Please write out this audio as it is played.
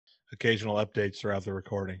occasional updates throughout the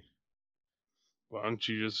recording. Why don't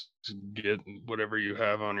you just get whatever you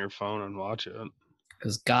have on your phone and watch it?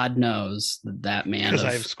 Because God knows that man. Because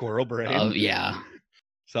I have squirrel brain. Yeah.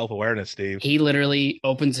 Self-awareness, Steve. He literally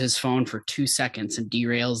opens his phone for 2 seconds and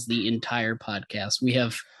derails the entire podcast. We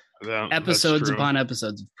have episodes upon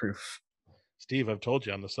episodes of proof. Steve, I've told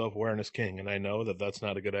you I'm the self-awareness king, and I know that that's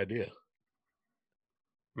not a good idea.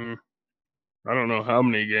 I don't know how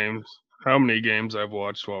many games I've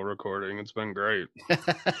watched while recording. It's been great.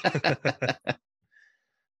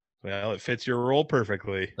 Well, it fits your role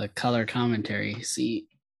perfectly. The color commentary. See,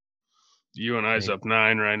 you and I's up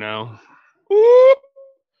 9 right now. Whoop!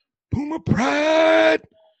 Puma pride.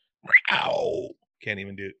 Wow. Can't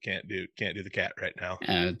do the cat right now.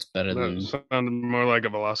 It's better than. That sounded more like a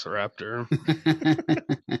velociraptor.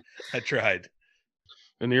 I tried.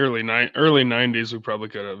 In the early 90s, we probably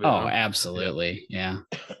could have. Oh, absolutely. Yeah.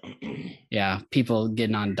 Yeah. People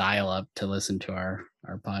getting on dial-up to listen to our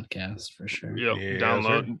podcast for sure. Yep. Yeah,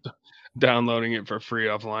 downloading it for free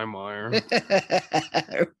off LimeWire.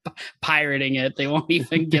 Pirating it. They won't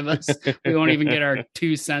even give us. We won't even get our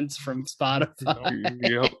 2 cents from Spotify.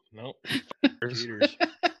 Yep. Nope.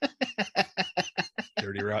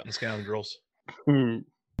 Dirty, rotten scoundrels.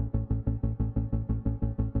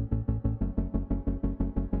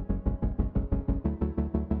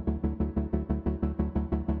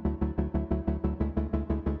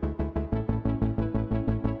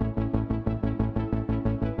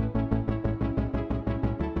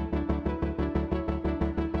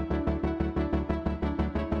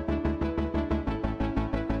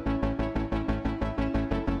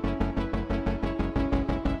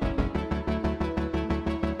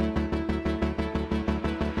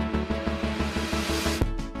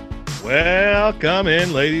 Welcome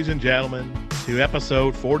in, ladies and gentlemen, to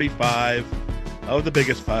episode 45 of the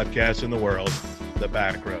biggest podcast in the world, the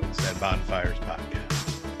Backroads and Bonfires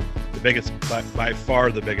podcast. The biggest, by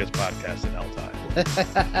far the biggest podcast in L-Time.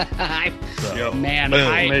 Man,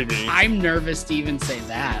 I'm nervous to even say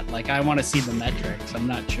that. Like, I want to see the metrics. I'm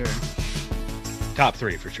not sure. Top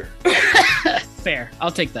 3 for sure. Fair.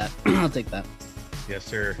 I'll take that. I'll take that. Yes,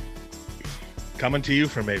 sir. Coming to you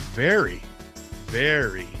from a very,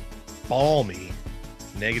 very balmy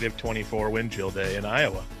 -24 wind chill day in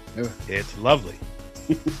Iowa. Ooh. It's lovely.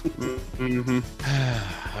 Mm-hmm.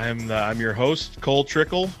 I'm your host, Cole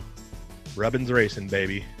Trickle. Rubbin's racing,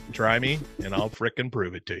 baby. Try me, and I'll frickin'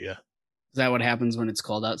 prove it to you. Is that what happens when it's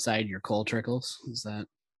cold outside? Your coal trickles? Is that?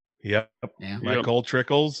 Yep. Yeah. My coal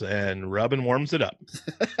trickles, and Rubbin warms it up.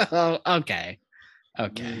 Oh, okay.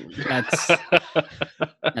 Okay, that's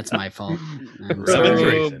my fault. I'm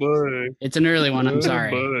sorry. Boy. It's an early one. I'm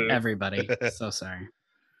sorry, everybody. So sorry.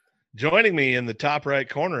 Joining me in the top right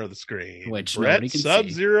corner of the screen, which Brett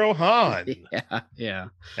Sub-Zero Han. Yeah.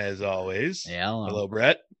 As always. Hello. Hello,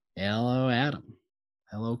 Brett. Hello, Adam.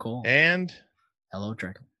 Hello, Cole. And hello,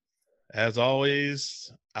 Trickle. As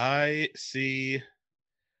always, I see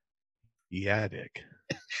Yadik.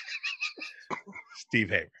 Steve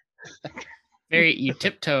Hamer. You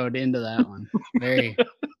tiptoed into that one. Very,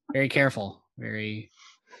 very careful. Very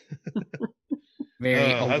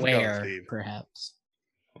aware, perhaps.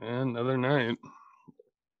 Another night.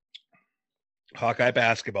 Hawkeye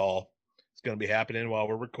basketball. It's going to be happening while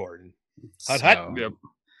we're recording. Hot. Yep.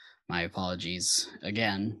 My apologies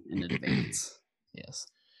again in advance. Yes.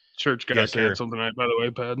 Church got canceled tonight, by the way,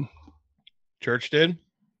 Ped. Church did?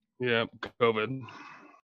 Yeah, COVID.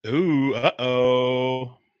 Ooh,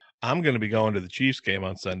 uh-oh. I'm going to be going to the Chiefs game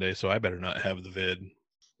on Sunday, so I better not have the vid.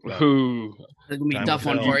 Ooh. It's going to be a tough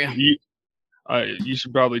one for you. You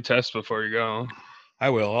should probably test before you go.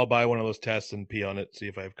 I will. I'll buy one of those tests and pee on it, see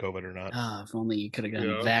if I have COVID or not. If only you could have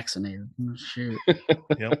gotten vaccinated. Oh, shoot.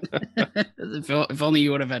 Yep. If only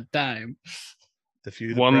you would have had time.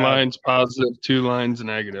 One line's positive, 2 lines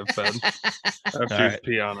negative, Fed. After you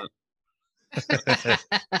pee on it.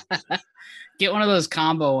 Get one of those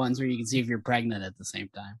combo ones where you can see if you're pregnant at the same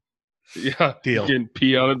time. Yeah, deal. You can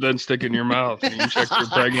pee on it, then stick it in your mouth, and you check if you're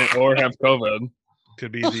pregnant or have COVID.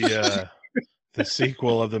 Could be the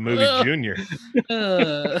sequel of the movie Junior.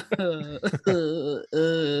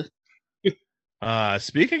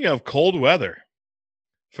 Speaking of cold weather,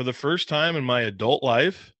 for the first time in my adult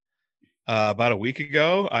life, about a week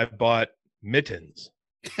ago, I bought mittens.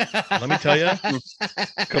 Let me tell you,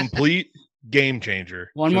 complete game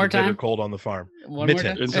changer. One more time. Cold on the farm.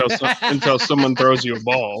 Until someone throws you a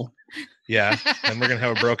ball. Yeah, and we're gonna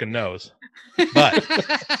have a broken nose. But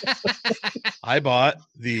I bought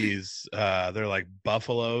these, they're like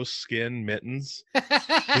buffalo skin mittens.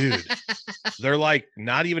 Dude, they're like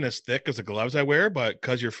not even as thick as the gloves I wear, but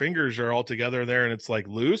because your fingers are all together there and it's like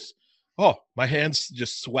loose. Oh, my hands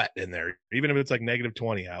just sweat in there, even if it's like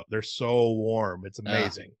 -20 out. They're so warm. It's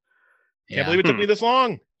amazing. Can't believe it took me this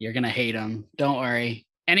long. You're going to hate them. Don't worry.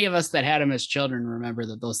 Any of us that had them as children remember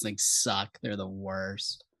that those things suck. They're the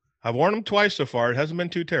worst. I've worn them twice so far. It hasn't been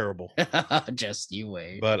too terrible. Just you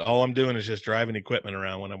wait. But all I'm doing is just driving equipment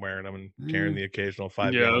around when I'm wearing them and carrying the occasional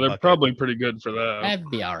 5 Yeah, they're probably pretty good for that.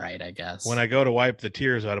 That'd be all right, I guess. When I go to wipe the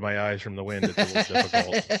tears out of my eyes from the wind, it's a little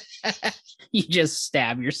difficult. You just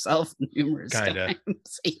stab yourself numerous times.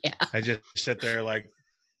 Yeah. I just sit there like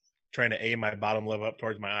trying to aim my bottom lip up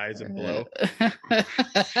towards my eyes and blow.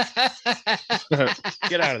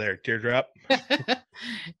 Get out of there, teardrop.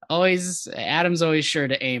 Adam's always sure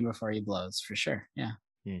to aim before he blows, for sure. Yeah.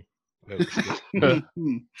 Whoa.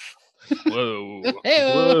 Whoa.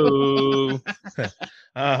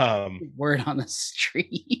 Word on the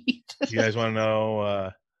street. You guys want to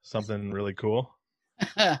know something really cool?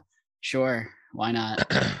 Sure. Why not?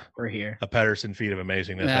 We're here. A Pedersen feat of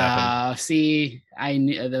amazingness happened. See, I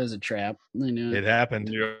knew that was a trap. I knew it happened.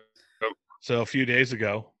 Yep. So a few days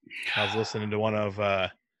ago, I was listening to one of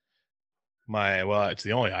it's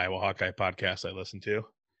the only Iowa Hawkeye podcast I listen to.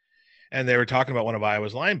 And they were talking about one of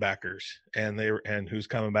Iowa's linebackers and who's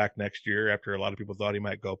coming back next year after a lot of people thought he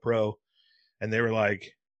might go pro. And they were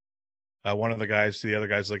like, one of the guys to the other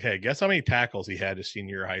guy's like, hey, guess how many tackles he had his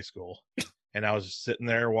senior year of high school? And I was sitting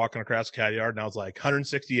there walking across the cat yard and I was like,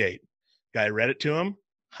 168. Guy read it to him,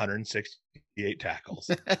 168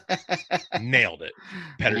 tackles. Nailed it.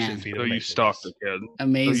 Pedersen feat. So you stalked the kid.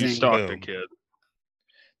 Amazing. So you stalked the kid.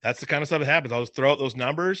 That's the kind of stuff that happens. I'll just throw out those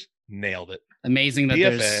numbers. Nailed it. Amazing that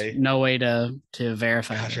PFA, there's no way to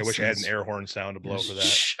verify. Gosh, I wish I had an air horn sound to blow for that.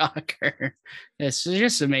 Shocker. It's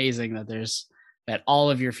just amazing that all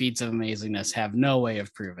of your feats of amazingness have no way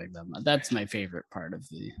of proving them. That's my favorite part of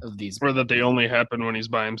these. Or that they only happen when he's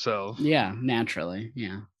by himself. Yeah, naturally.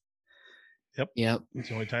 Yeah. Yep. It's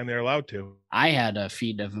the only time they're allowed to. I had a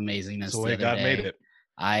feat of amazingness. That's the way God made it.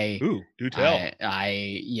 Do tell.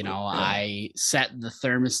 I set the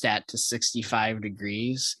thermostat to 65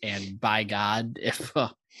 degrees, and by God, if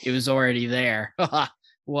it was already there.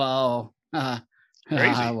 Whoa. Crazy.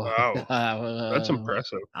 Wow. That's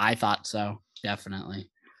impressive. I thought so. Definitely.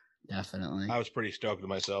 I was pretty stoked with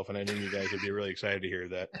myself, and I knew you guys would be really excited to hear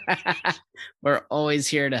that. We're always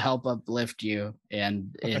here to help uplift you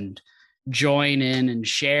and join in and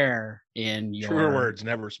share in your truer words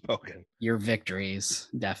never spoken. Your victories,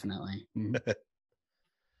 definitely. Mm-hmm.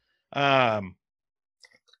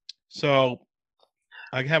 So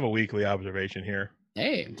I have a weekly observation here.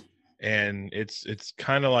 Hey. And it's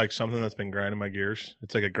kind of like something that's been grinding my gears.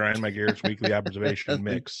 It's like a grind my gears weekly observation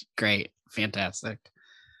mix. Great. Fantastic.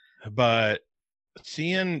 But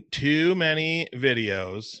seeing too many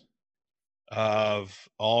videos of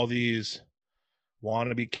all these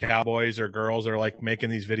wannabe cowboys or girls are like making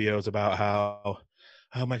these videos about how,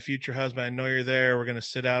 oh, my future husband, I know you're there. We're going to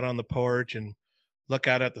sit out on the porch and look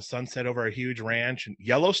out at the sunset over a huge ranch. And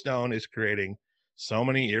Yellowstone is creating so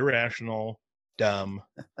many irrational, dumb,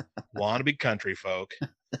 wannabe country folk.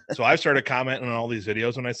 So I've started commenting on all these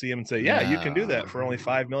videos when I see them and say, yeah, you can do that for only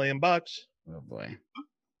 $5 million. Oh boy.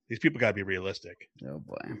 These people got to be realistic. Oh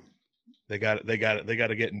boy. They got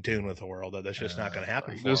to get in tune with the world. That's just not going to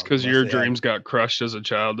happen. Just because your dreams got crushed as a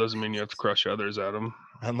child doesn't mean you have to crush others, Adam.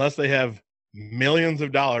 Unless they have millions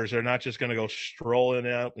of dollars, they're not just going to go strolling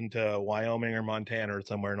out into Wyoming or Montana or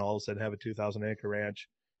somewhere and all of a sudden have a 2,000-acre ranch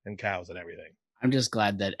and cows and everything. I'm just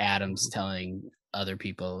glad that Adam's telling other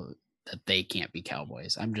people that they can't be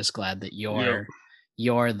cowboys. I'm just glad that you're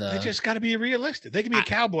the. They just got to be realistic. They can be a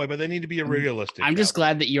cowboy, but they need to be a realistic. I'm just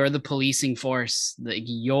glad that you're the policing force. That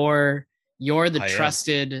you're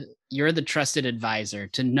the trusted advisor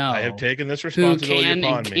to know. I have taken this responsibility who can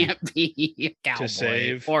upon and me can't be a cowboy to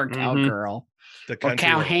save or cowgirl or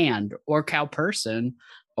cow hand or cow person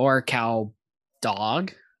or cow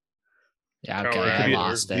dog. Yeah, okay, I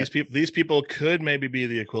lost it. These people could maybe be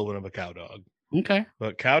the equivalent of a cow dog. Okay,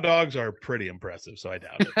 but cow dogs are pretty impressive, so I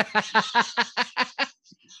doubt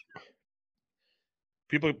it.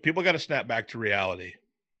 People got to snap back to reality.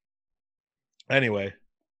 Anyway,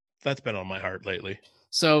 that's been on my heart lately.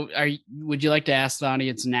 So, would you like to ask the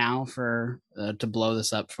audience now for to blow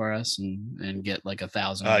this up for us and get like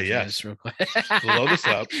 1,000? Yes, real quick. Blow this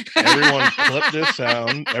up. Everyone clip this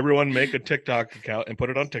sound. Everyone make a TikTok account and put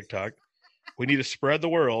it on TikTok. We need to spread the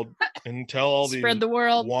world and tell all these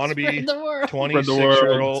wannabe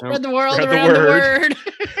 26-year-old spread the word.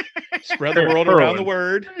 spread the world around the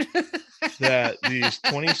word that these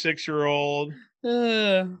 26-year-old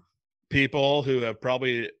people who have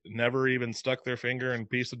probably never even stuck their finger in a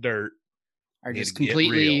piece of dirt are just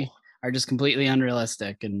completely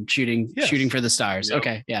unrealistic and shooting for the stars. Yep.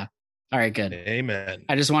 Okay, yeah. All right, good. Amen.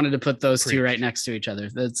 I just wanted to put those two right next to each other.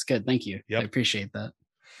 That's good. Thank you. Yep. I appreciate that.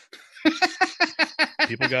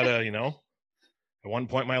 People gotta, at one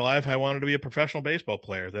point in my life, I wanted to be a professional baseball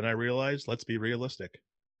player. Then I realized, let's be realistic.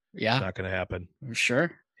 Yeah. It's not going to happen.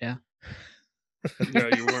 Sure. Yeah.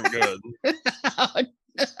 Yeah, you weren't good.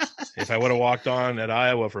 If I would have walked on at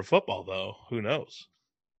Iowa for football, though, who knows?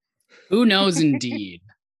 Who knows, indeed.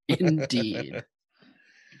 Indeed.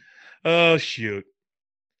 Oh, shoot.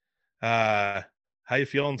 How you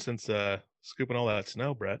feeling since scooping all that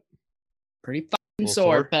snow, Brett? Pretty fucking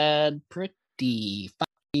sore, Ped. Pretty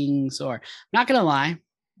fucking sore. Not gonna lie.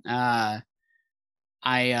 I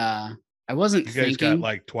wasn't thinking. You guys got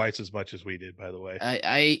like twice as much as we did, by the way.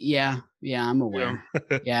 Yeah, I'm aware.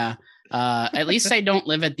 Yeah. At least I don't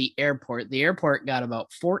live at the airport. The airport got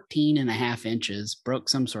about 14 and a half inches, broke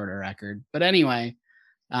some sort of record. But anyway,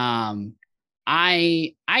 I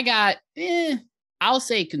got, I'll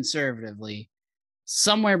say conservatively,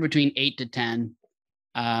 somewhere between 8 to 10.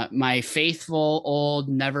 My faithful old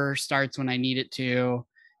never starts when I need it to,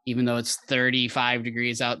 even though it's 35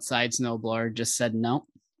 degrees outside snowblower, just said, nope,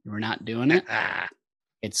 we're not doing it.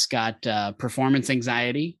 It's got performance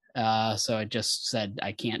anxiety. So I just said,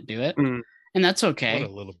 I can't do it. And that's okay.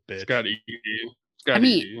 What a little bitch. It's got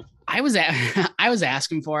I was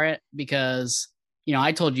asking for it because,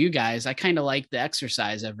 I told you guys, I kind of like the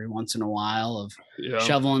exercise every once in a while of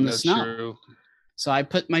shoveling the snow. True. So I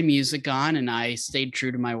put my music on and I stayed true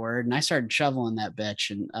to my word and I started shoveling that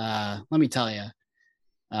bitch. And let me tell you,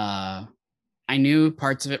 I knew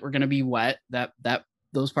parts of it were going to be wet.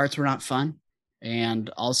 Those parts were not fun. And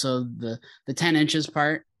also the 10 inches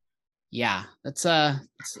part. Yeah, that's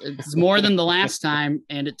it's more than the last time.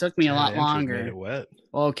 And it took me a lot longer. Made it wet.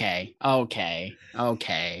 Okay. Probably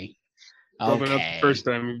not the first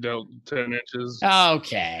time you've dealt 10 inches.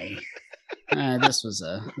 Okay. This was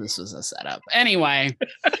a setup. Anyway,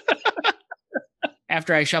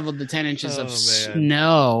 after I shoveled the 10 inches of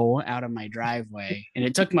snow out of my driveway, and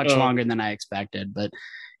it took much longer than I expected, but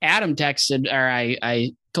Adam texted, or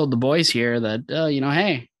I told the boys here that,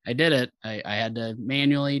 hey, I did it. I had to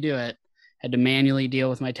manually do it. Had to manually deal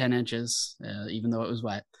with my 10 inches, even though it was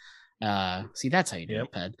wet. See, that's how you do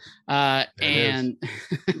it, Ped.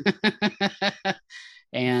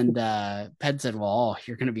 And Ped said, well,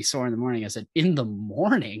 you're going to be sore in the morning. I said, in the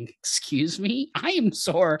morning? Excuse me? I am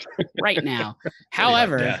sore right now.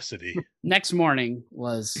 However, next morning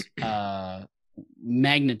was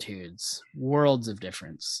magnitudes, worlds of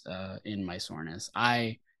difference in my soreness.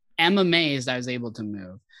 I am amazed I was able to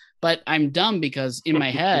move. But I'm dumb because in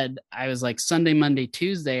my head, I was like, Sunday, Monday,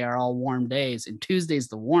 Tuesday are all warm days, and Tuesday's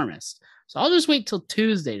the warmest. So I'll just wait till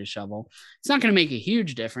Tuesday to shovel. It's not going to make a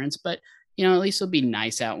huge difference, but at least it'll be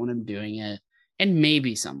nice out when I'm doing it, and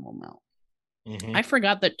maybe some will melt. Mm-hmm. I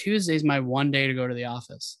forgot that Tuesday's my one day to go to the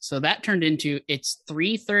office. So that turned into, it's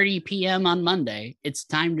 3:30 p.m. on Monday. It's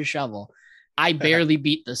time to shovel. I barely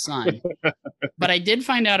beat the sun. But I did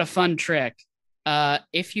find out a fun trick.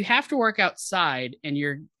 If you have to work outside and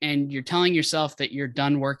you're telling yourself that you're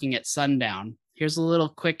done working at sundown, here's a little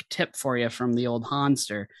quick tip for you from the old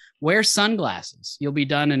Honster. Wear sunglasses. You'll be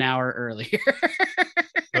done an hour earlier.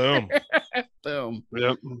 Boom. Boom.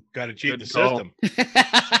 Yep. Got to cheat the system.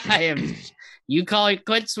 You call it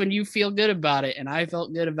quits when you feel good about it. And I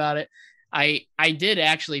felt good about it. I did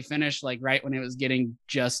actually finish like right when it was getting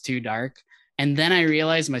just too dark. And then I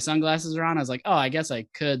realized my sunglasses are on. I was like, oh, I guess I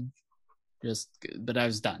could but I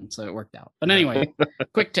was done. So it worked out. But anyway,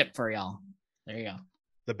 quick tip for y'all. There you go.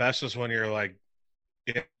 The best is when you're like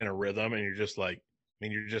in a rhythm and you're just like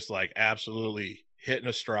absolutely hitting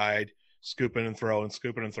a stride, scooping and throwing.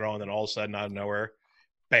 And then all of a sudden out of nowhere,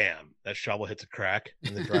 bam, that shovel hits a crack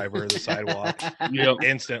in the driver of the sidewalk. Yep.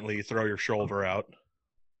 Instantly you throw your shoulder out.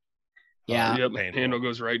 Yeah. Yep. Handle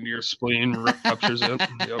goes right into your spleen, ruptures it.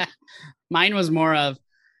 Yep. Mine was more of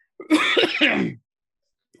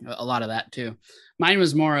a lot of that too. Mine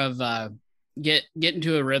was more of get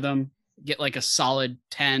into a rhythm, get like a solid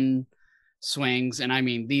 10 swings. And I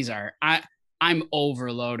mean, I'm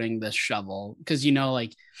overloading this shovel because,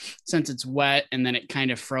 like since it's wet and then it kind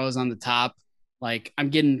of froze on the top, like I'm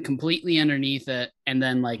getting completely underneath it. And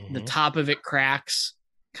then like the top of it cracks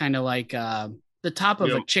kind of like the top of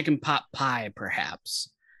a chicken pot pie, perhaps.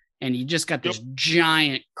 And you just got this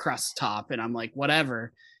giant crust top and I'm like,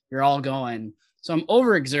 whatever, you're all going. So I'm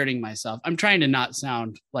overexerting myself. I'm trying to not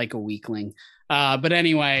sound like a weakling. But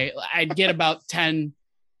anyway, I'd get about 10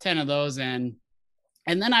 of those in.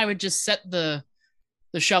 And then I would just set the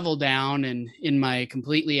shovel down and in my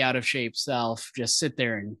completely out of shape self, just sit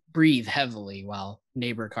there and breathe heavily while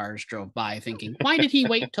neighbor cars drove by thinking, why did he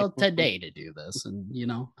wait till today to do this? And,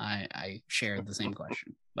 I shared the same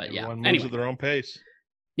question, but Everyone moves anyway. at their own pace.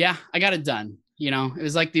 Yeah, I got it done. It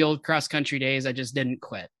was like the old cross country days. I just didn't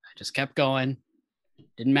quit. I just kept going.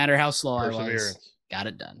 Didn't matter how slow I was. Got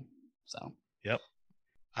it done. So, yep.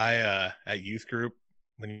 I, at youth group,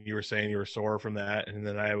 when you were saying you were sore from that, and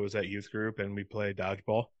then I was at youth group and we played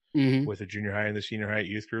dodgeball with the junior high and the senior high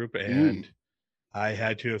youth group, and I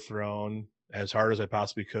had to have thrown as hard as I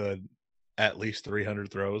possibly could at least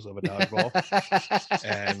 300 throws of a dodgeball.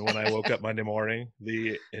 And when I woke up Monday morning,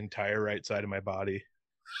 the entire right side of my body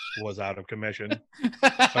was out of commission.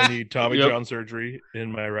 I need Tommy John surgery in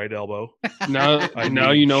my right elbow.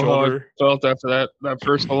 Now you know how I felt after that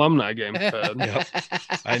first alumni game. Yep.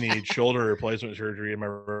 I need shoulder replacement surgery in my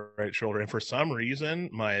right shoulder, and for some reason,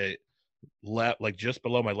 my left, like just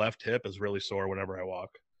below my left hip, is really sore whenever I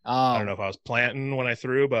walk. I don't know if I was planting when I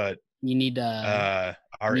threw, but you need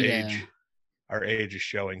our age is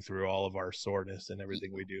showing through all of our soreness and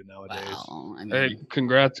everything we do nowadays. Wow. Hey,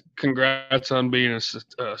 congrats on being a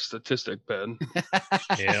statistic, Ben.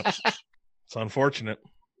 Yep. It's unfortunate.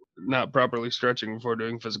 Not properly stretching before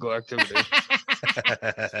doing physical activity.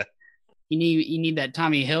 You need that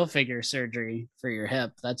Tommy Hilfiger surgery for your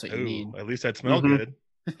hip. That's what you need. At least I'd smell good.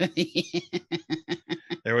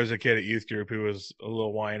 There was a kid at youth group who was a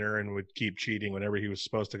little whiner and would keep cheating whenever he was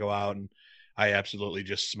supposed to go out, and I absolutely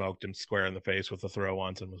just smoked him square in the face with a throw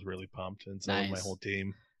once and was really pumped, and so was my whole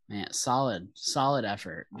team. Man, solid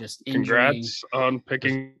effort. Just congrats on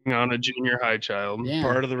picking on a junior high child. Yeah.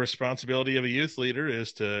 Part of the responsibility of a youth leader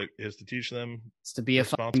is to teach them to be a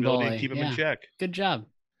responsibility boy. and keep them in check. Good job.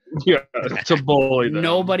 Yeah, to bully them.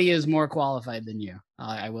 Nobody is more qualified than you.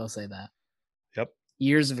 I will say that. Yep.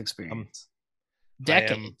 Years of experience.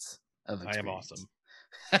 Decades of experience. I am awesome.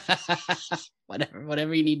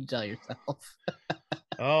 Whatever you need to tell yourself.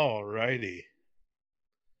 All righty.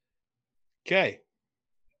 Okay.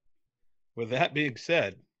 With that being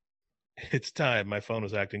said, it's time. My phone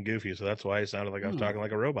was acting goofy, so that's why it sounded like I was talking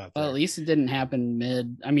like a robot. Well, at least it didn't happen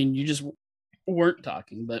mid. I mean, you just weren't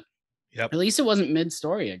talking, but at least it wasn't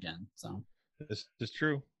mid-story again. So this is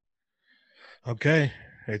true. Okay.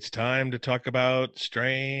 It's time to talk about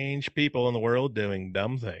strange people in the world doing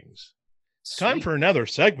dumb things. It's time for another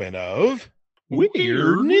segment of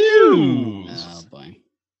Weird News. Oh, boy.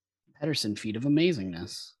 Pedersen feat of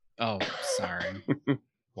amazingness. Oh, sorry.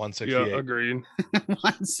 168. Yeah, agreed.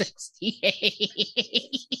 168.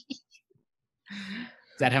 Is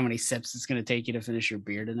that how many sips it's going to take you to finish your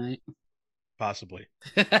beer tonight? Possibly.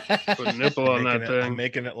 Put a nipple on that thing. I'm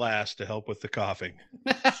making it last to help with the coughing.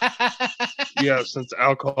 Yeah, since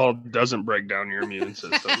alcohol doesn't break down your immune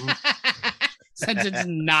system. Since it's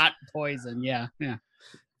not poison. Yeah.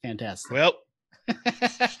 Fantastic. Well,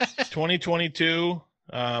 2022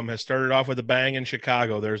 has started off with a bang in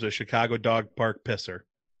Chicago. There's a Chicago dog park pisser.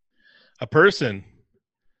 A person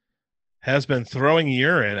has been throwing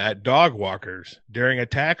urine at dog walkers during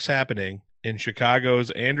attacks happening in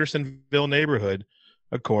Chicago's Andersonville neighborhood,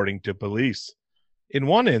 according to police. In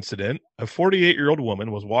one incident, a 48-year-old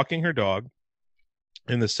woman was walking her dog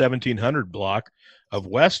in the 1700 block of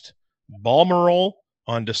West Balmoral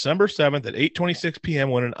on December 7th at 8:26 p.m.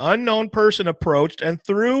 when an unknown person approached and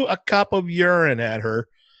threw a cup of urine at her,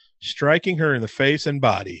 striking her in the face and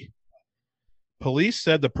body. Police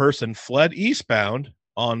said the person fled eastbound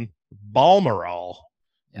on Balmoral.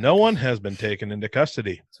 No one has been taken into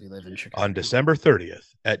custody. So we live in Chicago. On December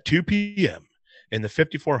 30th at 2 p.m. in the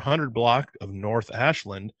 5400 block of North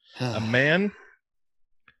Ashland, a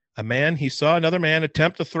man, he saw another man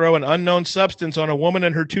attempt to throw an unknown substance on a woman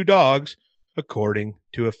and her two dogs, according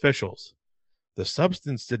to officials. The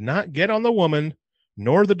substance did not get on the woman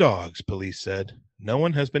nor the dogs, police said. No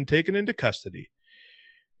one has been taken into custody.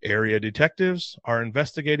 Area detectives are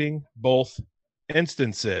investigating both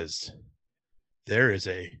instances. There is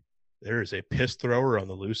a piss thrower on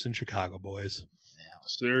the loose in Chicago, boys.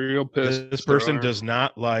 Serial piss. This person does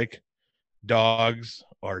not like dogs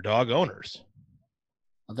or dog owners.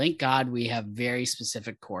 Well, thank God we have very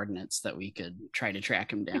specific coordinates that we could try to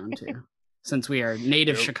track him down to, since we are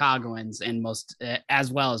native Chicagoans and most,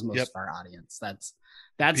 as well as most of our audience. That's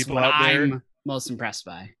people what I'm there, most impressed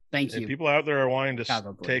by. Thank you. People out there are wanting to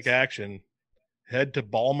Chicago, take action. Head to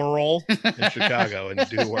Balmoral in Chicago and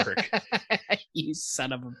do work. You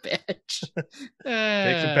son of a bitch.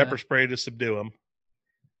 Take some pepper spray to subdue them.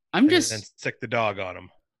 I'm and then just sick the dog on him.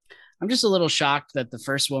 I'm just a little shocked that the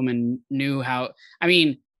first woman knew how. I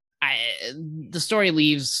mean, the story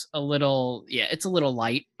leaves a little, it's a little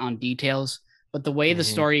light on details, but the way the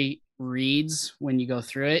story reads when you go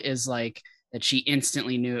through it is like that she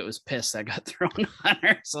instantly knew it was piss that got thrown on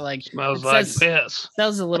her. So like, smells like piss.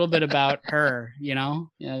 Tells a little bit about her,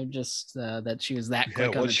 just that she was that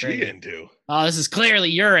quick on the trigger. What's she into? Oh, this is clearly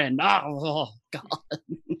urine. Oh God.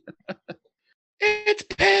 It's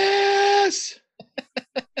piss.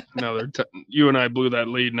 Now you and I blew that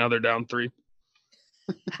lead. Now they're down 3.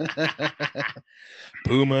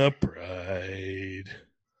 Puma pride.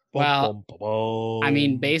 Well, I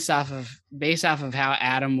mean, based off of how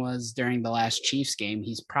Adam was during the last Chiefs game,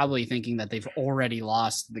 he's probably thinking that they've already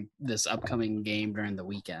lost this upcoming game during the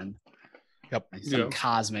weekend. Yep. Like some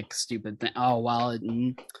cosmic stupid thing. Oh well,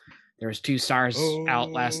 there was 2 stars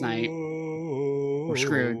out last night. We're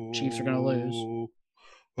screwed. Chiefs are gonna lose.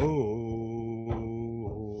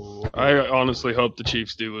 I honestly hope the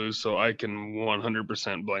Chiefs do lose, so I can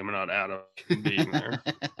 100% blame it on Adam being there.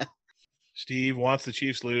 Steve wants the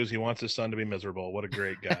Chiefs lose. He wants his son to be miserable. What a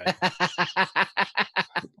great guy.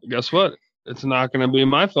 Guess what? It's not going to be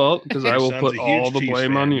my fault because I will put all the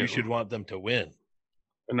blame on you. You should want them to win.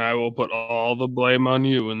 And I will put all the blame on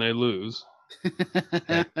you when they lose.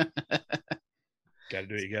 Got to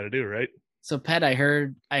do what you got to do, right? So, Pet, I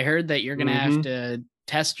heard that you're going to have to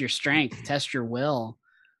test your strength, test your will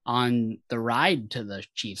on the ride to the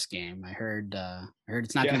Chiefs game. I heard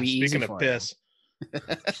it's not going to be easy for you. Speaking of piss.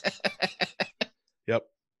 Yep.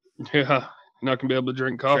 Yeah, not gonna be able to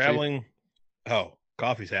drink coffee. Traveling. Oh,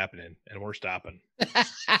 coffee's happening, and we're stopping.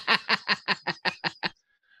 I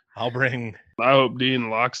hope Dean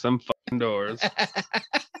locks them fucking doors.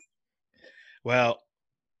 Well,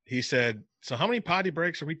 he said, so how many potty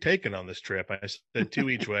breaks are we taking on this trip? I said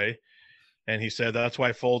 2 each way. And he said, that's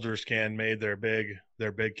why Folgers can made their big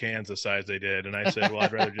cans the size they did. And I said, well, I'll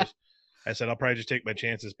probably just take my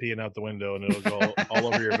chances peeing out the window and it'll go all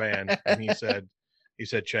over your van. And he said,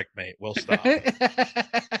 checkmate, we'll stop.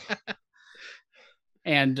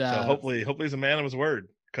 And so hopefully he's a man of his word,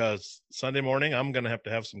 because Sunday morning I'm going to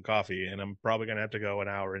have some coffee and I'm probably going to have to go an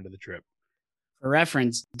hour into the trip. For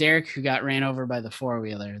reference, Derek, who got ran over by the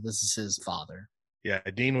 4-wheeler, this is his father. Yeah,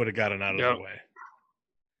 Dean would have gotten out of the way.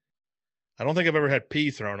 I don't think I've ever had pee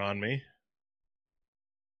thrown on me.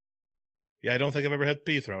 Yeah, I don't think I've ever had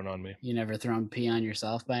pee thrown on me. You never thrown pee on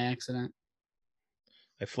yourself by accident?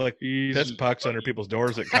 I flicked piss pucks under people's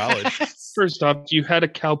doors at college. First off, you had a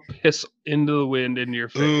cow piss into the wind into your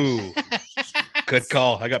face. Ooh, good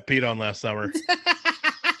call. I got peed on last summer.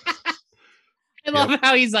 I love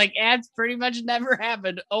how he's like, it's pretty much never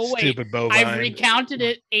happened. Oh, wait. Stupid bovine. I've recounted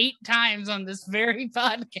it 8 times on this very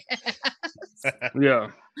podcast. Yeah.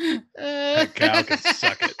 That cow can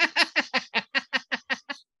suck it.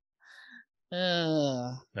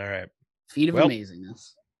 All right. Feat of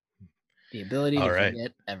amazingness. The ability to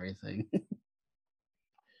forget everything.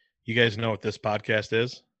 You guys know what this podcast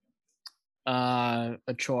is? A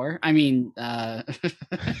chore. I mean,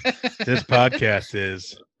 this podcast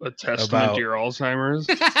is a testament to your Alzheimer's.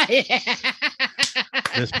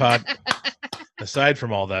 Aside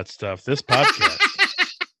from all that stuff, this podcast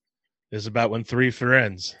is about when 3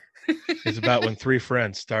 friends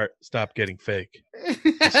stop getting fake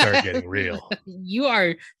and start getting real. You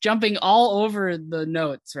are jumping all over the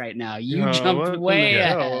notes right now. You jumped way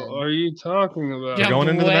ahead. What are you talking about? We're going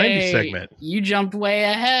into the 90s segment. You jumped way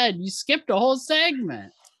ahead. You skipped a whole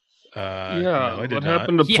segment. No, I did what not.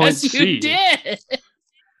 happened to point C? Yes, you did.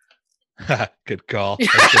 Good call. I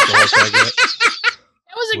skipped the whole segment.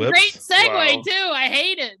 That was a great segue too. I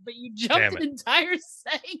hate it, but you jumped an entire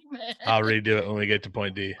segment. I'll redo it when we get to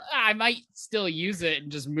point D. I might still use it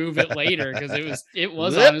and just move it later because it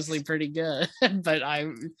was honestly pretty good. But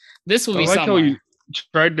this will be somewhere. How you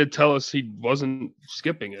tried to tell us he wasn't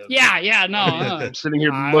skipping it. Yeah, no. I'm sitting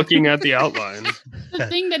here looking at the outline. The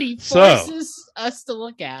thing that he forces us to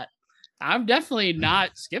look at. I'm definitely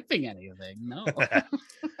not skipping anything. No.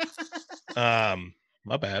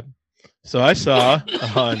 My bad. So I saw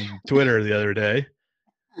on Twitter the other day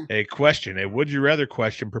a would you rather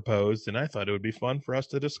question proposed, and I thought it would be fun for us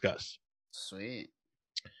to discuss. Sweet.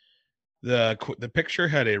 The picture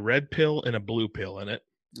had a red pill and a blue pill in it.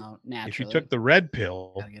 Oh, naturally. If you took the red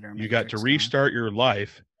pill, you got to restart your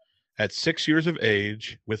life at 6 years of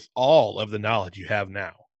age with all of the knowledge you have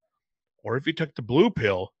now. Or if you took the blue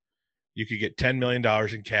pill, you could get $10 million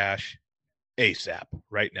in cash ASAP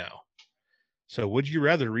right now. So would you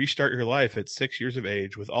rather restart your life at 6 years of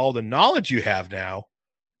age with all the knowledge you have now,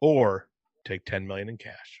 or take $10 million in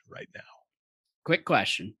cash right now? Quick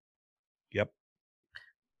question. Yep.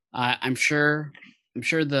 I'm sure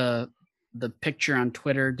the picture on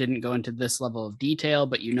Twitter didn't go into this level of detail,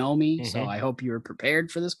 but you know me, so I hope you were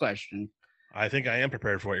prepared for this question. I think I am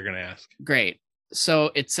prepared for what you're going to ask. Great.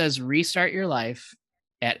 So it says restart your life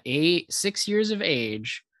at 6 years of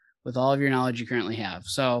age with all of your knowledge you currently have.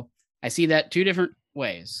 So I see that two different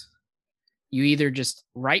ways. You either just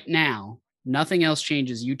right now, nothing else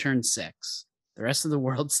changes. You turn 6. The rest of the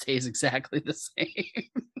world stays exactly the same.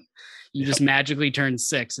 You just magically turn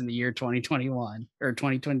 6 in the year 2021 or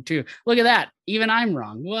 2022. Look at that. Even I'm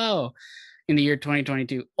wrong. Whoa. In the year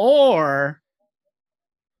 2022. Or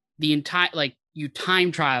the entire, like, you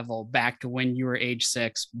time travel back to when you were age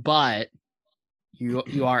 6, but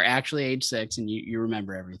you are actually age 6 and you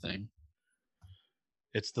remember everything.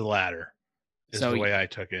 It's the latter. Is the way I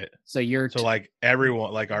took it. So like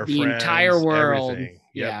everyone, like our the friends, entire world, everything.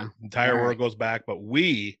 Yeah, the entire world goes back, but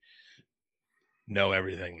we know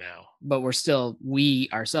everything now. But we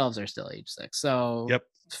ourselves are still age 6. So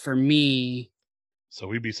for me, so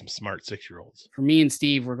we'd be some smart 6-year-olds. For me and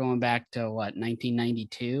Steve, we're going back to what,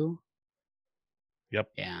 1992? Yep.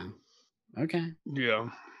 Yeah. Okay. Yeah. All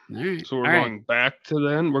right. So we're going back to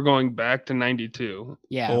then. We're going back to 92.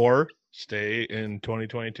 Yeah. Or stay in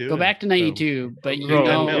 2022. Go back to 92, but you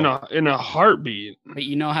know in a heartbeat. But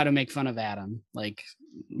you know how to make fun of Adam, like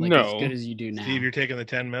as good as you do now. Steve, you're taking the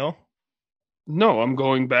 10 mil? No, I'm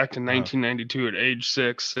going back to 1992 at age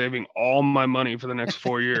 6, saving all my money for the next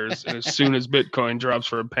 4 years. And as soon as Bitcoin drops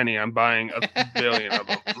for a penny, I'm buying 1 billion of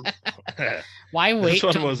them. Why wait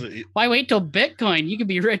till Bitcoin? You could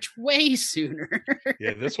be rich way sooner.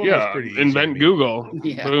 Yeah, this one was pretty easy. Invent Google.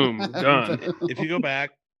 Yeah. Boom, done. If you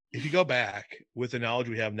go back with the knowledge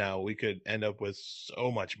we have now, we could end up with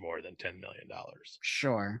so much more than $10 million.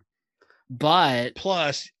 Sure. But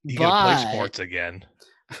plus you can play sports again.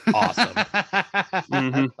 Awesome.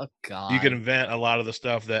 Oh, God. You can invent a lot of the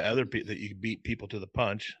stuff that other people that you can beat people to the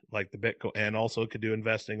punch, like the Bitcoin, and also could do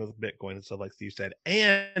investing with Bitcoin and stuff like Steve said.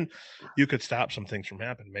 And you could stop some things from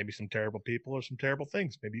happening. Maybe some terrible people or some terrible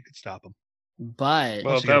things. Maybe you could stop them. But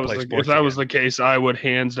if that was the case, I would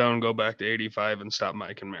hands down go back to 85 and stop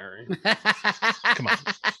Mike and Mary. Come on.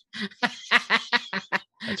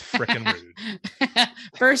 That's freaking rude.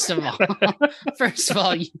 First of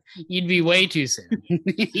all, you'd be way too soon.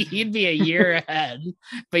 You'd be a year ahead,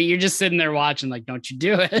 but you're just sitting there watching, like, don't you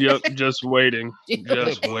do it? Yep, just waiting.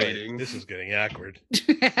 Just waiting. This is getting awkward.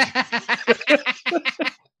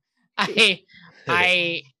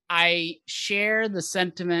 I share the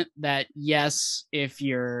sentiment that yes, if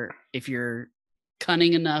you're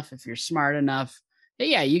cunning enough, if you're smart enough,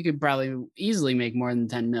 yeah, you could probably easily make more than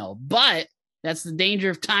 10 mil. But that's the danger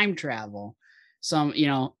of time travel.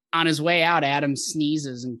 On his way out, Adam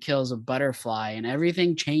sneezes and kills a butterfly and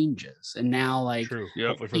everything changes. And now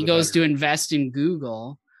he goes to invest in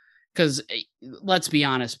Google because let's be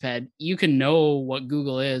honest, Ped, you can know what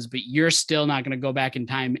Google is, but you're still not going to go back in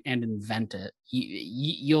time and invent it.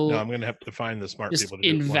 No, I'm going to have to find the smart people to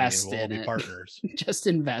invest in it. Partners. Just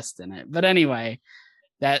invest in it. But anyway,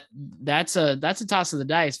 that's a toss of the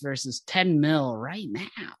dice versus 10 mil right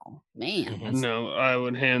now, man. No, I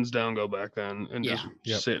would hands down go back then and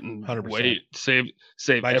just sit and 100%. Wait, save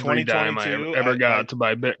by every dime I ever got to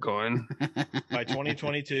buy Bitcoin. By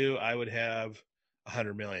 2022, I would have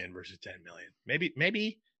 100 million versus 10 million,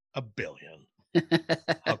 maybe a billion.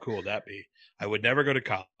 How cool would that be? I would never go to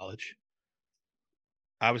college.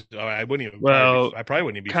 I wouldn't even. Well, I probably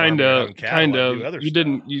wouldn't even be kind of. You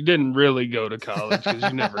didn't really go to college because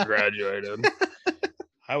you never graduated.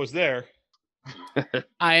 I was there.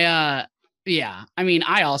 I mean,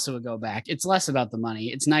 I also would go back. It's less about the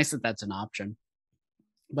money. It's nice that that's an option,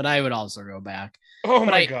 but I would also go back. Oh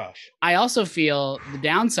my gosh! I also feel the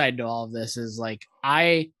downside to all of this is like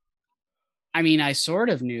I mean, I sort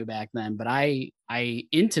of knew back then, but I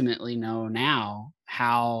intimately know now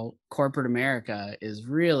how corporate America is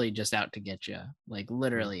really just out to get you, like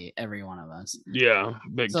literally every one of us. Yeah,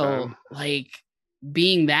 big time. Like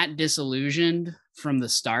being that disillusioned from the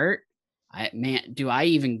start, do I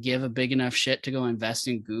even give a big enough shit to go invest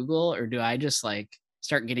in Google, or do I just like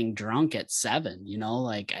start getting drunk at 7?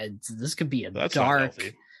 This could be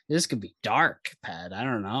this could be dark, Ped. I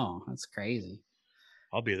don't know. That's crazy.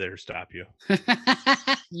 I'll be there to stop you.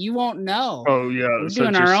 You won't know. Oh yeah, we're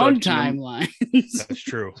doing our own timeline. That's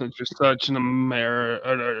true. Since you're such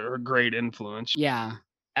a great influence. Yeah,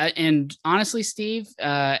 and honestly, Steve,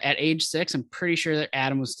 at age 6, I'm pretty sure that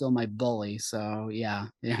Adam was still my bully. So yeah,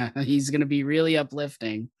 he's gonna be really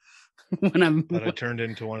uplifting when But I turned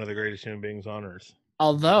into one of the greatest human beings on earth.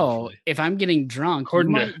 Although, if I'm getting drunk, you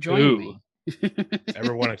might join me.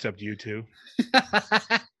 Everyone except you two.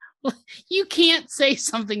 You can't say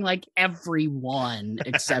something like everyone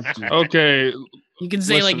except you. Okay, You can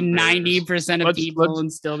say like listeners, 90% of let's- people let's-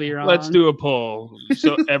 and still be wrong. let's do a poll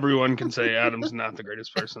so everyone can say Adam's not the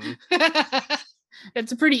greatest person.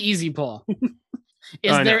 It's a pretty easy poll.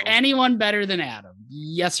 Is I there know. anyone better than Adam?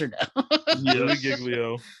 Yes or no? Louis Yes.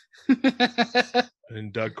 Giglio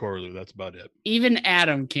and Doug Corlew. That's about it. Even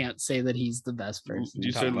Adam can't say that he's the best person. Did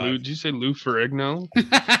you Top say five. Lou? Did you say Lou Ferrigno?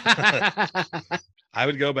 I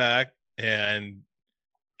would go back and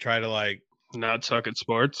try to like Not suck at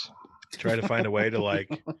sports. find a way to like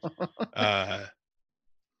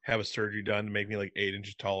have a surgery done to make me like 8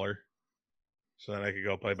 inches taller. So then I could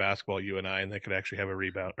go play basketball at UNI and they could actually have a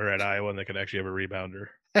rebound, or at Iowa and they could actually have a rebounder.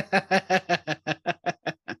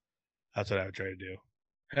 That's what I would try to do.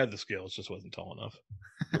 I had the skills, just wasn't tall enough.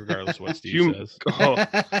 Regardless of what Steve says. Oh,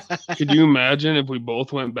 could you imagine if we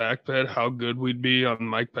both went back, Ped, how good we'd be on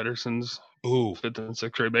Mike Pedersen's Ooh, 5th and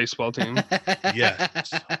 6th grade baseball team?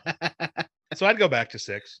 yes. So I'd go back to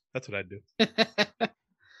 6. That's what I'd do.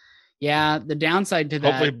 Yeah, the downside to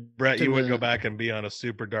that. Hopefully, Brett, to you would the- go back and be on a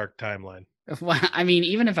super dark timeline. Well, I mean,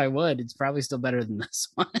 even if I would, it's probably still better than this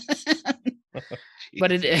one.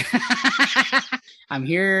 But it, I'm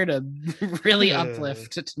here to really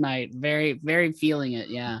uplift tonight. Very, very feeling it.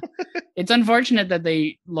 Yeah, it's unfortunate that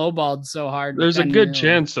they lowballed so hard. with There's a 10 good mil.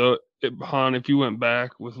 chance, though, Han, if you went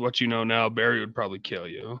back with what you know now, Barry would probably kill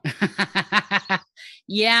you.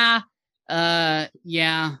 Yeah.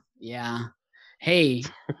 Yeah. Hey,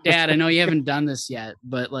 Dad, I know you haven't done this yet,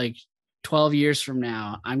 but like 12 years from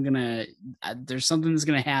now, there's something that's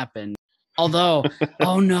gonna happen. Although,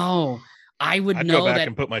 oh no, I would I'd know go back that.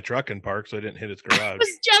 and put my truck in park so I didn't hit its I garage.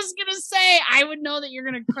 was just gonna say, I would know that you're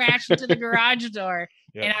gonna crash into the garage door,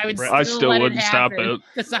 Yep. and I would. Brett- I still still let wouldn't stop happen, it.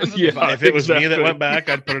 'cause I'm a Yeah. bitch. If it was me that Exactly. went back,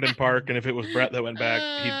 I'd put it in park, and if it was Brett that went back,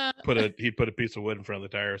 Uh, he'd put a piece of wood in front of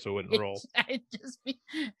the tire so it wouldn't roll.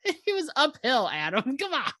 It was uphill, Adam.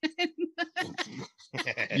 Come on.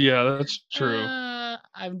 Yeah, that's true.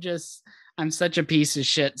 I'm such a piece of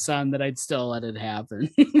shit son that I'd still let it happen.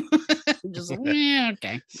 Just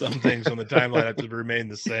okay. Some things on the timeline have to remain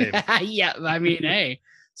the same. Yeah, I mean, hey,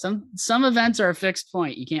 some events are a fixed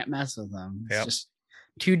point. You can't mess with them. It's Yep. just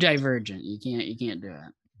too divergent. You can't do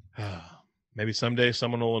it. Maybe someday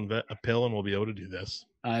someone will invent a pill and we'll be able to do this.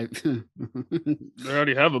 I They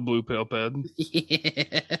already have a blue pill, Ped.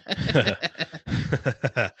 yeah.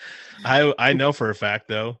 I know for a fact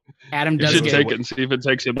though. Adam You does should get take it and see if it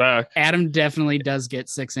takes you back. Adam definitely does get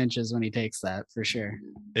 6 inches when he takes that for sure.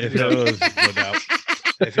 If it was no doubt.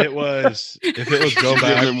 If it was go You're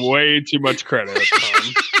back, giving him way too much credit.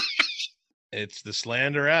 Han. it's the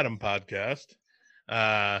Slander Adam podcast.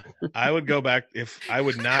 I would go back I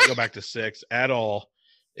would not go back to 6 at all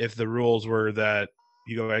if the rules were that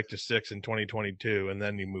you go back to 6 in 2022 and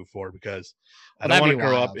then you move forward, because I Well, don't want that'd to be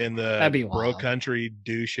grow wild. up in That'd be the bro wild. country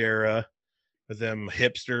douche era with them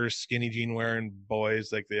hipsters, skinny jean wearing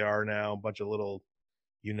boys like they are now, a bunch of little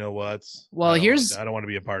what's. Well, I don't want to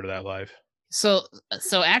be a part of that life. So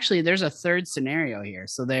actually there's a third scenario here.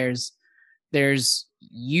 So there's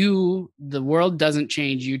you, the world doesn't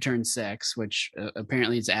change, you turn 6, which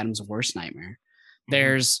apparently is Adam's worst nightmare.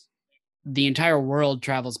 There's the entire world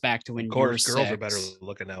travels back to when Of you were course, girls 6. are better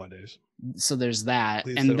looking nowadays. So there's that. At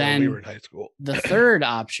least And than when we were then in high school. the third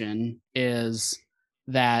option is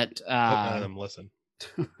that Hope none of them listen.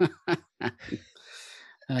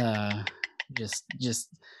 just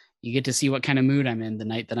you get to see what kind of mood I'm in the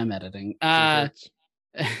night that I'm editing. Two-thirds.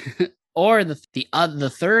 Or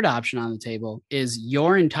the third option on the table is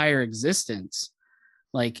your entire existence,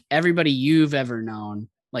 like everybody you've ever known,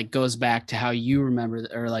 like goes back to how you remember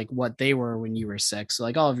or like what they were when you were 6. So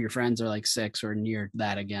like all of your friends are like 6 or near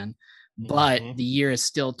that again, but Mhm. the year is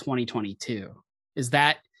still 2022. Is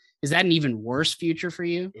that an even worse future for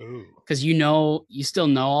you? Ooh. Because you still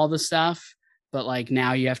know all the stuff, but like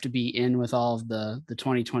now you have to be in with all of the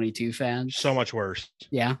 2022 fans. So much worse.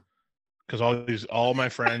 Yeah. Because all my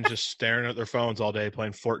friends just staring at their phones all day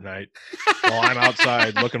playing Fortnite while I'm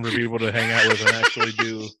outside looking for people to hang out with and actually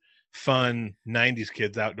do fun 90s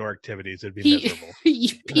kids outdoor activities. It'd be miserable.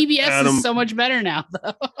 PBS Adam- is so much better now,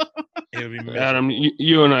 though. It would be miserable. Adam,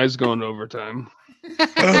 you and I's going to overtime.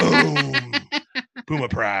 Boom. Puma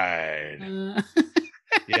Pride. Uh,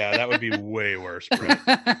 Yeah, that would be way worse, Brett.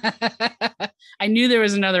 I knew there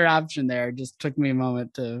was another option there. It just took me a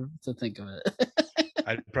moment to think of it.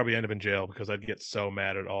 I'd probably end up in jail because I'd get so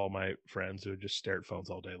mad at all my friends who would just stare at phones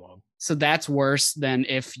all day long. So that's worse than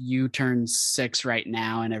if you turn 6 right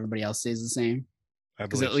now and everybody else stays the same. I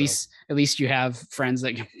Because believe at least you have friends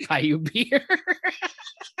that can buy you beer.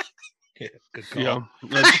 Yeah, good call.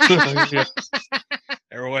 Yeah. Yeah.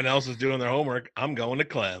 Everyone else is doing their homework. I'm going to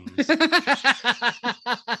Clem's.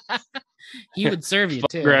 He would serve you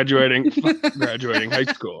too. Graduating high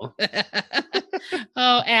school.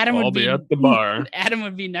 Oh, Adam I'll would be at the bar. Adam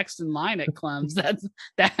would be next in line at Clem's.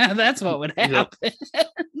 That's what would happen.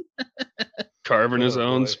 Carving his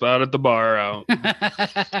own spot at the bar out.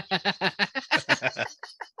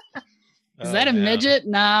 Is that a midget?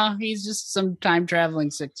 No, he's just some time traveling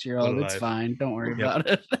 6-year-old. It's fine. Don't worry about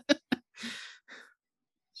it.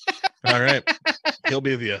 All right. He'll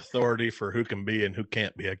be the authority for who can be and who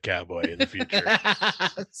can't be a cowboy in the future.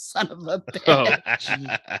 Son of a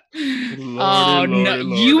bitch. Lordy, no.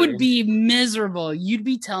 Lordy. You would be miserable. You'd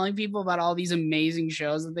be telling people about all these amazing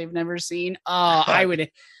shows that they've never seen. Oh, I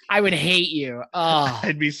would hate you. Oh.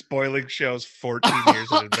 I'd be spoiling shows 14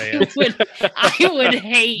 years in advance. I would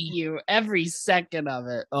hate you every second of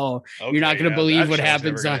it. Oh, okay, you're not going to believe what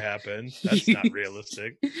happens. Never happen. That's not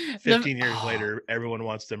realistic. 15 years later, everyone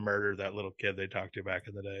wants to murder that little kid they talked to back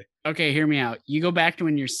in the day. Okay, hear me out. You go back to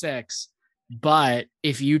when you're 6, but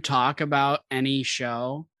if you talk about any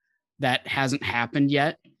show that hasn't happened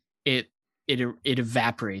yet, it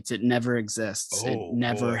evaporates. It never exists. It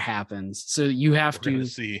never happens. So you have to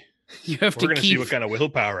see. You have to see what kind of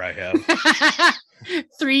willpower I have.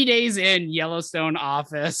 3 days in Yellowstone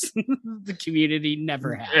office, the community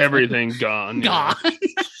never has everything gone. Gone.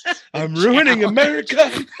 I'm ruining America.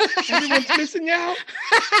 Everyone's missing out.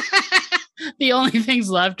 The only things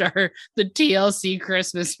left are the TLC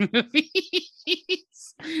Christmas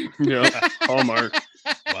movies. Yeah, Hallmark.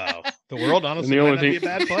 Wow. The world honestly might not be a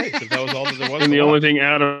bad place if that was all that there was. And the only thing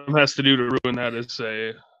Adam has to do to ruin that is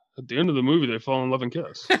say, at the end of the movie, they fall in love and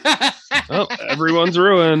kiss. Oh, everyone's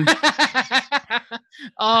ruined.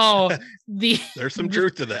 Oh, there's some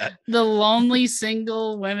truth to that. The lonely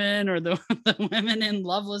single women or the women in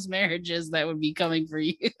loveless marriages that would be coming for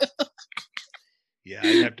you. Yeah,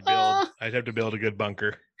 I'd have to build a good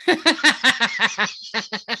bunker.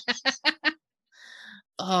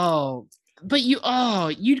 Oh, but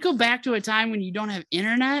you'd go back to a time when you don't have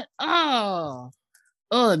internet. Oh,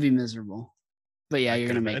 that'd be miserable. But yeah, you're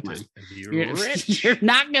gonna make money. You're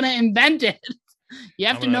not gonna invent it. You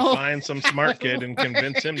have to know. Find some smart kid and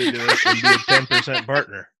convince him to do it and be a 10%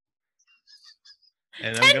 partner.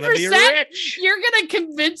 And I'm gonna be rich. You're gonna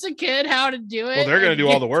convince a kid how to do it. Well, they're gonna do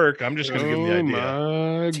all the work. I'm just gonna give them the idea.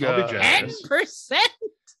 My God. I'll be generous. 10%.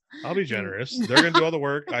 I'll be generous. They're gonna do all the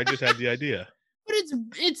work. I just have the idea. But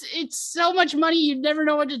it's so much money you'd never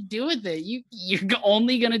know what to do with it. You're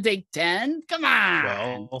only gonna take 10. Come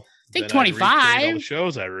on. Well, take 25. All the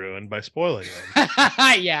shows I ruined by spoiling them.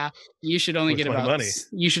 Yeah, you should only get about money.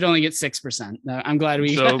 You should only get 6%. I'm glad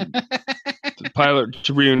we. So, Pilot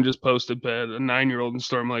Tribune just posted that a 9-year-old in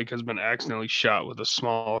Storm Lake has been accidentally shot with a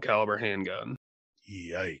small caliber handgun.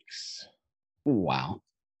 Yikes! Wow.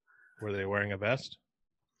 Were they wearing a vest?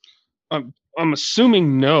 I'm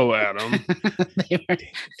assuming no, Adam.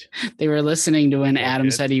 they were listening to when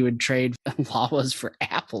Adam said he would trade Lawas for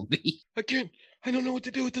Applebee. I don't know what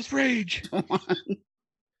to do with this rage.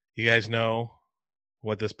 You guys know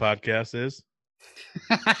what this podcast is?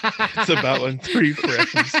 It's about when 3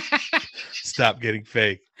 friends stop getting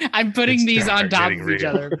fake. I'm putting these on top of each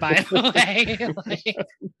other, by the way.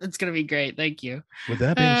 It's going to be great. Thank you. With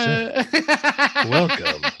that being said,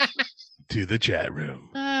 welcome to the chat room.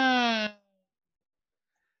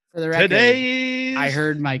 For the record, I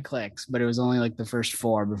heard my clicks, but it was only like the first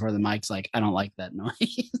 4 before the mic's like, I don't like that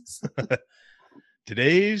noise.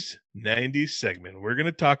 Today's 90s segment, we're going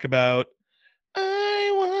to talk about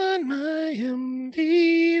I Want My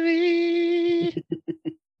MTV.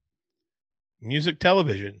 Music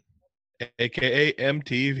television, aka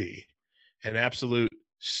MTV, an absolute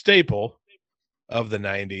staple of the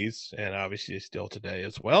 90s and obviously still today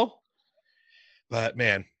as well. But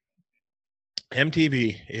man,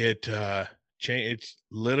 MTV, it's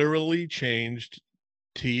literally changed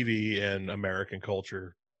TV and American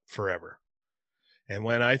culture forever. And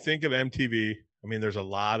when I think of MTV, I mean, there's a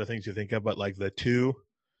lot of things you think of, but like the 2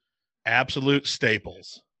 absolute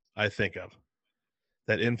staples I think of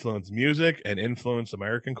that influence music and influence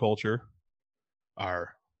American culture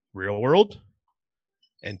are Real World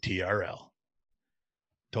and TRL.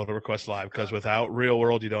 Total Request Live, because without Real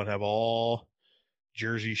World, you don't have all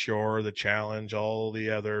Jersey Shore, The Challenge, all the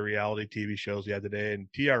other reality TV shows you had today. And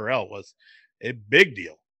TRL was a big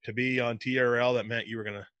deal. To be on TRL, that meant you were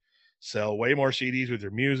going to sell way more CDs with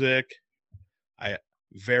your music. I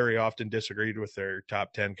very often disagreed with their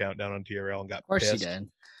top 10 countdown on TRL and got pissed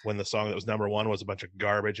when the song that was number 1 was a bunch of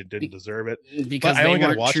garbage and didn't deserve it. Because I only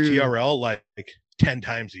got to watch TRL like 10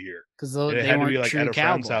 times a year. Because it had to be like at a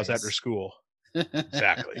friend's house after school.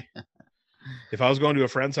 Exactly. If I was going to a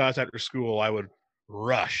friend's house after school, I would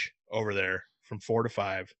rush over there from 4 to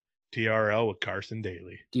 5. TRL with Carson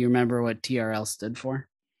Daly. Do you remember what TRL stood for?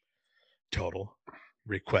 Total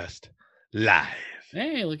Request Live.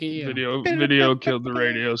 Hey, look at you. Video killed the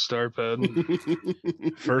radio star,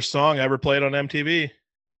 Ped. First song ever played on MTV.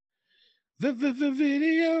 The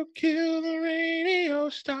video killed the radio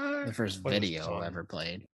star. The first video ever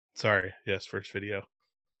played. Sorry. Yes, first video.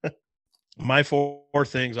 My 4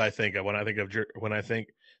 things I think of when I think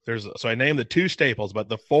there's, so I named the 2 staples, but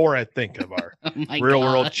the 4 I think of are Real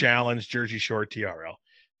World, Challenge, Jersey Shore, TRL.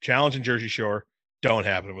 Challenge and Jersey Shore don't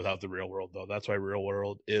happen without the Real World, though. That's why Real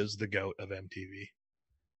World is the GOAT of MTV.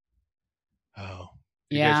 Oh,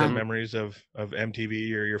 you guys have memories of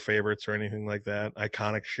MTV or your favorites or anything like that?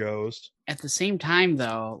 Iconic shows. At the same time,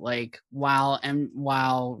 though, like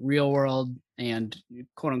while Real World and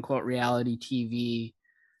quote unquote reality TV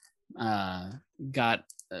got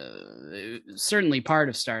certainly part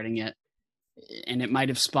of starting it, and it might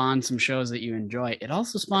have spawned some shows that you enjoy, it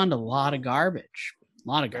also spawned a lot of garbage.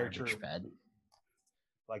 Fed.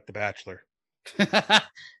 Like The Bachelor.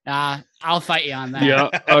 I'll fight you on that. Yeah,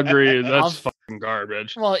 agreed. That's fucking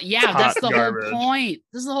garbage. Well, yeah, that's the whole point.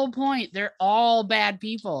 This is the whole point. They're all bad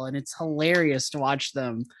people, and it's hilarious to watch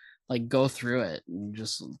them like go through it and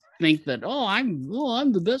just think that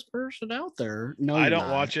I'm the best person out there. No, I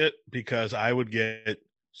don't watch it because I would get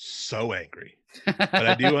so angry. But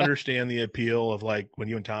I do understand the appeal of, like, when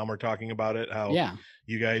you and Tom were talking about it, how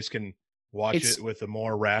you guys can watch it with a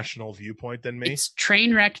more rational viewpoint than me. It's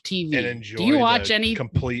train wreck TV. And enjoy do you watch any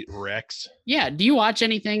complete wrecks? Yeah. Do you watch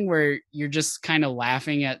anything where you're just kind of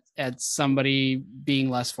laughing at somebody being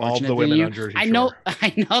less fortunate? All the women on Jersey Shore.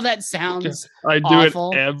 I know that sounds I do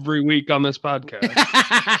awful. it every week on this podcast.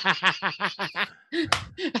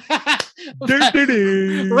 Wrap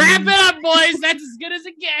it up, boys. That's as good as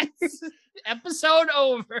it gets. Episode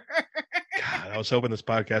over. God, I was hoping this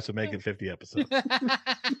podcast would make it 50 episodes.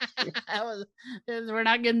 We're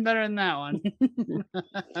not getting better than that one.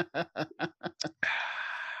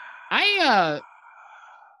 I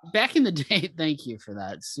back in the day, thank you for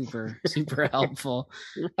that. Super helpful.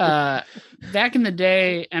 Back in the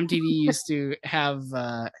day, MTV used to have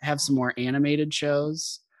some more animated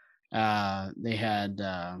shows. They had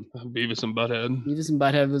Beavis and Butthead. Beavis and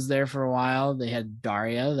Butthead was there for a while. They had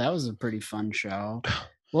Daria. That was a pretty fun show.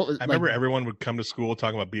 I remember everyone would come to school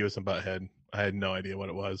talking about Beavis and Butthead. I had no idea what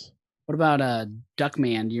it was. What about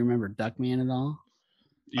Duckman? Do you remember Duckman at all?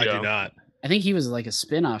 Yeah. I do not. I think he was like a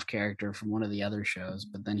spin-off character from one of the other shows,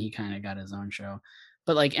 but then he kind of got his own show.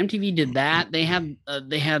 But like MTV did that. They had,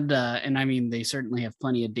 and I mean, they certainly have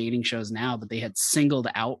plenty of dating shows now, but they had Singled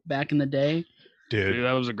Out back in the day. Dude,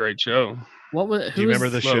 that was a great show. Do you remember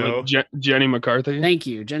the show? Jenny McCarthy. Thank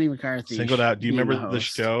you, Jenny McCarthy. Singled Out. Do you remember the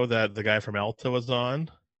show that the guy from Alta was on?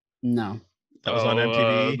 No. That was on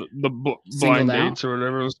MTV. The Blind Dates or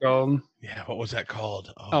whatever it was called. Yeah, what was that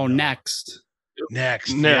called? No. Next.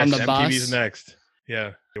 Next. On the MTV's bus. Next.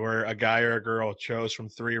 Yeah, where a guy or a girl chose from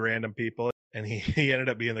 3 random people, and he ended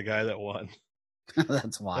up being the guy that won.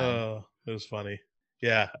 That's wild. Oh, it was funny.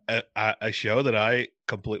 Yeah, a show that I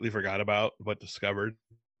completely forgot about but discovered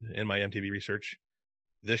in my MTV research.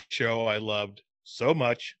 This show I loved so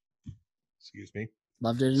much. Excuse me.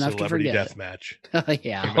 Loved it enough Celebrity to forget Deathmatch.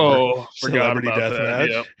 Yeah. Oh, forgot Celebrity about that.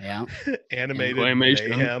 Deathmatch. Yeah. Animated Claymation.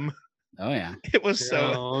 mayhem. Oh yeah. It was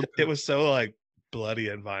so like bloody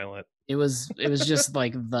and violent. It was just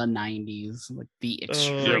like the 90s, like the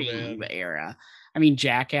extreme era. I mean,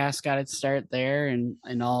 Jackass got its start there, and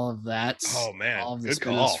all of that. Oh man, all of the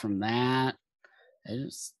spin-offs from that. It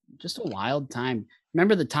was just a wild time.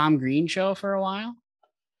 Remember the Tom Green show for a while?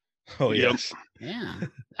 Oh yes. Yeah.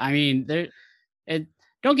 I mean,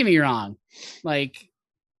 don't get me wrong. Like,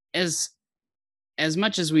 as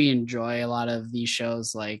much as we enjoy a lot of these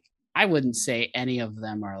shows, like I wouldn't say any of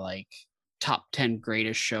them are like top 10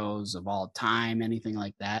 greatest shows of all time, anything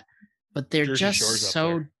like that. But they're Jersey just Shore's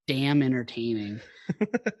so damn entertaining.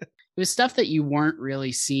 It was stuff that you weren't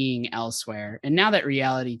really seeing elsewhere. And now that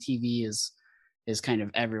reality TV is kind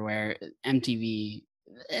of everywhere, MTV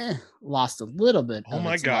lost a little bit. Oh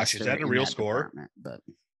my gosh, is that a real score? But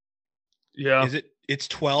yeah, it's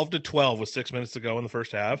 12-12 with 6 minutes to go in the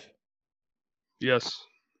first half. Yes.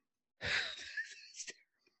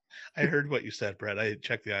 I heard what you said, Brett. I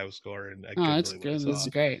checked the Iowa score, and that's good. That's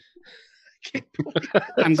great.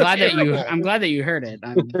 I'm glad that you heard it.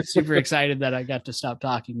 I'm super excited that I got to stop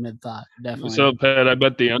talking mid thought. Definitely. So, Ped, I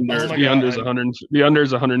bet the under is 100. The under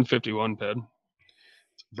is 151. Ped.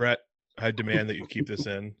 Brett, I demand that you keep this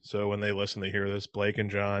in, so when they listen, they hear this. Blake and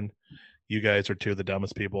John, you guys are two of the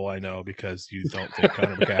dumbest people I know because you don't think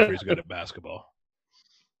Connor McCaffrey's good at basketball.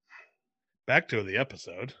 Back to the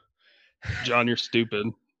episode. John, you're stupid.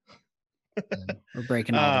 We're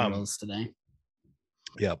breaking all the rules today.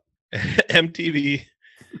 Yep. MTV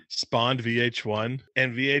spawned VH1,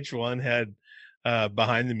 and VH1 had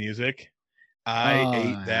Behind the Music. I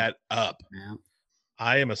ate that up. Yeah.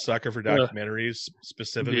 I am a sucker for documentaries,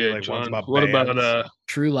 specifically like ones about what bands. about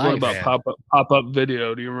True Life? What about pop-up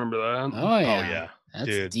video? Do you remember that? Oh yeah, Oh yeah, that's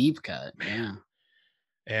dude. deep cut. Yeah.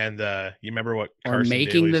 And you remember what? Or Carson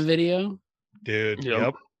making Daly's, the video. dude.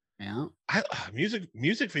 Yep. Yeah. Music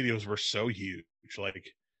videos were so huge. Like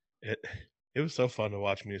it was so fun to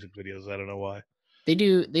watch music videos. I don't know why.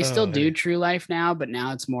 They still do True Life now, but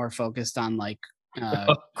now it's more focused on like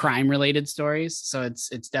crime related stories. So it's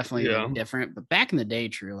definitely like, different. But back in the day,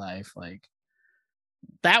 True Life, like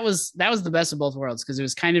that was the best of both worlds because it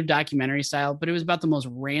was kind of documentary style, but it was about the most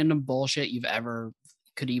random bullshit you've ever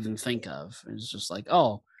could even think of. It was just like,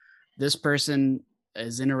 oh, this person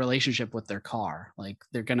is in a relationship with their car. Like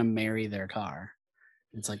they're gonna marry their car.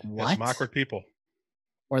 It's like what? Some awkward people.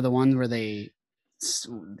 Or the one where they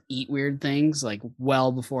eat weird things, like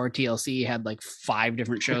well before TLC had like 5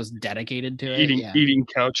 different shows dedicated to it. Eating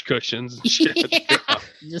couch cushions and shit. Yeah.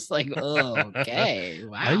 Just like, oh, okay.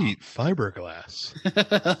 Wow. I eat fiberglass.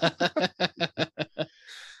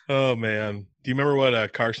 Oh man. Do you remember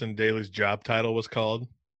what Carson Daly's job title was called?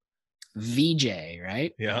 VJ,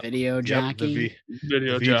 right? Yeah. Video jockey.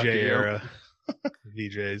 Video VJ jockey era.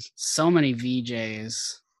 VJs. So many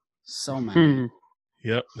VJs. So many.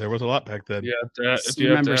 Yep, there was a lot back then. Yeah, if you you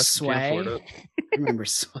have remember to Sway? Remember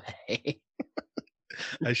Sway?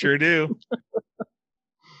 I sure do.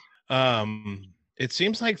 It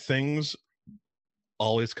seems like things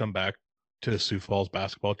always come back to Sioux Falls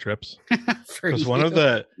basketball trips because one of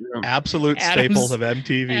the absolute staples of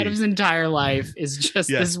MTV. Adam's entire life is just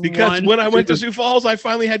this because one. when I went to Sioux Falls, I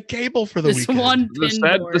finally had cable for the this weekend. one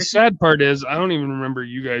The sad part is I don't even remember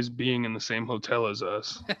you guys being in the same hotel as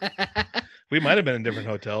us. We might have been in different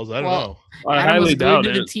hotels. I don't know. I Adam highly was doubt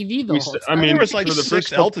glued to it. the TV the whole time. I mean, there was like for the 6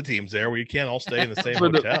 first Elta teams there where you can't all stay in the same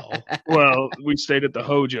hotel. Well, we stayed at the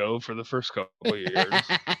Hojo for the first couple of years.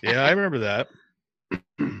 Yeah, I remember that.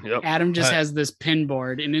 Yep. Adam just has this pin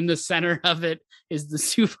board, and in the center of it is the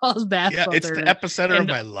Sioux Falls basketball. Yeah, it's the epicenter of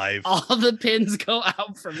my life. All the pins go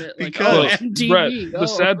out from it. Like, Because, MTV, Brett, go. the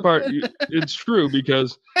sad part, it's true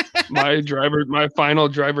because my final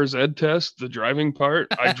driver's ed test, the driving part,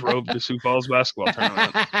 I drove to Sioux Falls basketball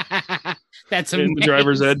tournament. That's amazing. In the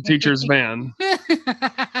driver's ed teacher's van.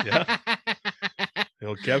 Yeah. The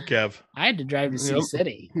old Kev. I had to drive to Sioux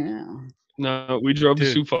City. Yeah. No, we drove to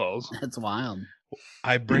Sioux Falls. That's wild.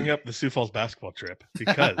 I bring up the Sioux Falls basketball trip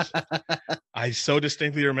because I so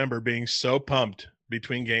distinctly remember being so pumped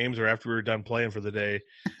between games or after we were done playing for the day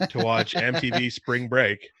to watch MTV Spring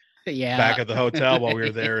Break back at the hotel while we were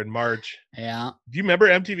there in March. Yeah. Do you remember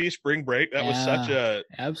MTV Spring Break? That was such a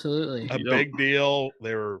big deal.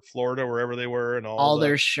 They were Florida, wherever they were, and all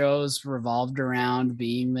their shows revolved around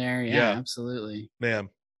being there. Yeah, absolutely. Man,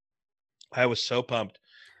 I was so pumped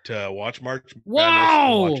to watch March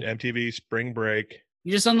Wow! Watch MTV Spring Break.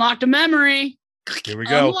 You just unlocked a memory. Here we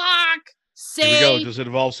go. Unlock. Say. Here we go. Does it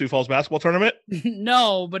involve Sioux Falls basketball tournament?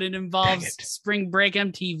 No, but it involves Spring Break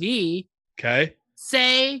MTV. Okay.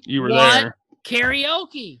 Say you were there.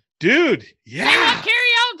 Karaoke. Dude, yeah. Say what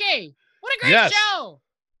karaoke. What a great show.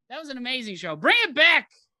 That was an amazing show. Bring it back.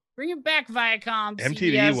 Bring it back, Viacom,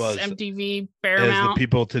 MTV CBS, was MTV, Paramount. As the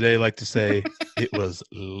people today like to say, it was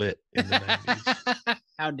lit in the 90s.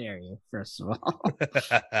 How dare you, first of all.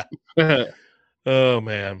 Oh,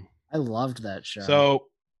 man. I loved that show. So,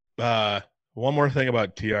 one more thing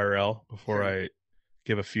about TRL before I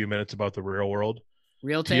give a few minutes about the real world.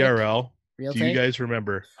 Real take? TRL. Real do take? you guys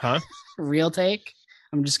remember? Huh? Real take?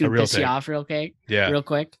 I'm just going to piss you off real quick. Yeah. Real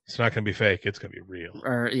quick. It's not going to be fake. It's going to be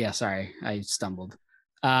real. Sorry. I stumbled.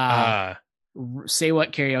 Say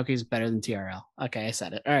what karaoke is better than TRL. Okay, I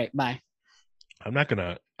said it. All right, bye. I'm not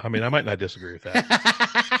gonna. I mean, I might not disagree with that.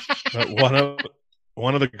 But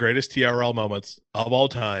one of the greatest TRL moments of all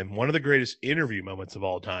time, one of the greatest interview moments of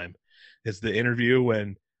all time, is the interview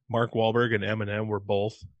when Mark Wahlberg and Eminem were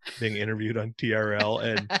both being interviewed on TRL,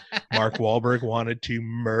 and Mark Wahlberg wanted to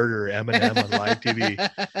murder Eminem on live TV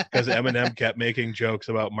because Eminem kept making jokes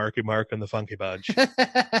about Marky Mark and the Funky Bunch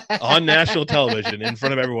on national television in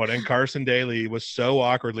front of everyone. And Carson Daly was so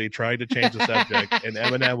awkwardly trying to change the subject, and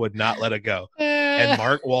Eminem would not let it go. And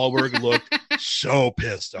Mark Wahlberg looked so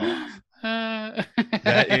pissed off.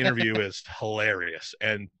 That interview is hilarious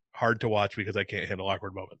and hard to watch because I can't handle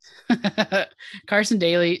awkward moments. Carson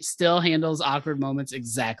Daly still handles awkward moments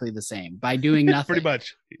exactly the same by doing nothing. Pretty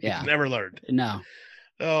much. Yeah. He's never learned. No.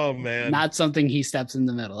 Oh man. Not something he steps in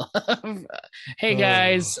the middle of. Hey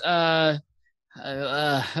guys,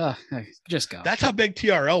 just go. That's how big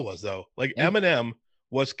TRL was though. Like Yeah. Eminem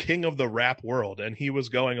was king of the rap world and he was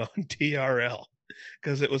going on TRL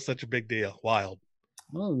because it was such a big deal. Wild.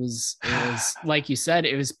 Well, it was like you said,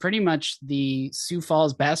 it was pretty much the Sioux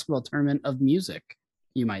Falls basketball tournament of music,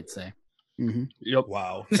 you might say. Mm-hmm. Yep.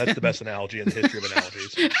 Wow. That's the best analogy in the history of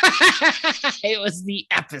analogies. It was the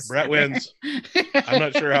epicenter. Brett wins. I'm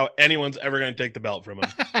not sure how anyone's ever going to take the belt from him.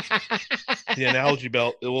 The analogy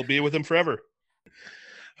belt, it will be with him forever.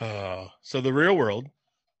 So the Real World,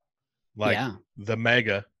 like the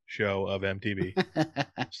mega show of MTV,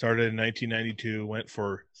 started in 1992, went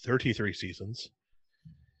for 33 seasons.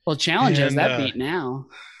 Well, Challenge has that beat now.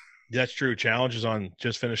 That's true. Challenge is on,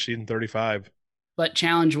 just finished season 35. But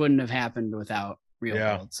Challenge wouldn't have happened without Real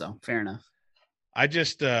World, so fair enough. I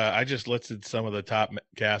just listed some of the top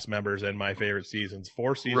cast members in my favorite seasons.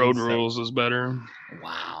 4 seasons. Road Rules is better.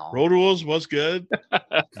 Wow. Road Rules was good.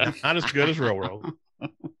 Not as good as Real World.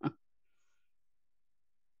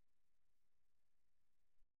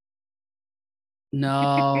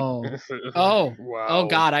 No. Oh. Wow. Oh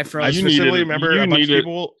God, I froze. I specifically remember a bunch of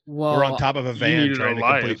people were on top of a van trying to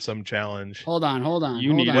complete some challenge. Hold on.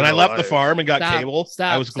 When I left the farm and got cable,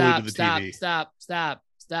 I was glued to the TV.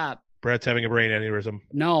 Stop. Brett's having a brain aneurysm.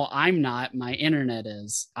 No, I'm not. My internet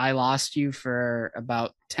is. I lost you for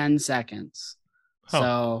about 10 seconds.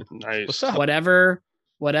 So nice. What's up?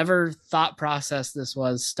 Whatever thought process this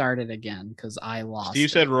was started again because I lost.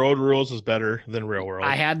 Steve said Road Rules is better than Real World.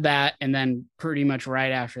 I had that, and then pretty much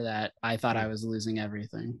right after that, I thought I was losing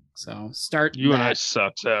everything. So start. You and I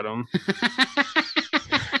sucked at them.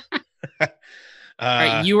 All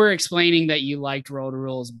right, you were explaining that you liked Road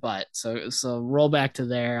Rules, but so roll back to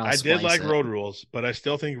there. I did like Road Rules, but I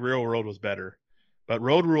still think Real World was better. But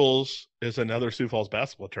Road Rules is another Sioux Falls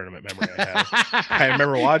basketball tournament memory I have. I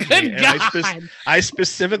remember watching it, and I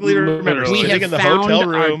specifically remember sitting in the hotel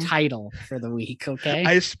room. Our title for the week, okay?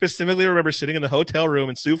 I specifically remember sitting in the hotel room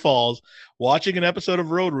in Sioux Falls watching an episode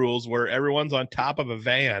of Road Rules where everyone's on top of a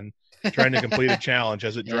van trying to complete a challenge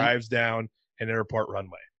as it drives down an airport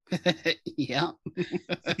runway. Yeah.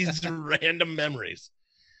 These random memories.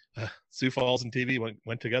 Sioux Falls and TV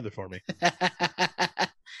went together for me.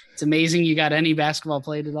 It's amazing you got any basketball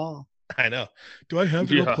played at all. I know. Do I have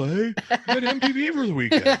to go play? I got MTV for the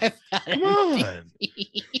weekend. Come on.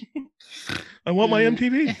 I want my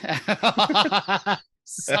MTV.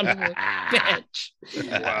 Son of a bitch.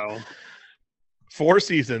 Wow. 4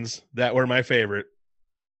 seasons that were my favorite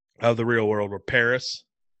of the Real World were Paris,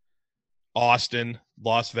 Austin,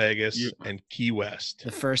 Las Vegas, and Key West.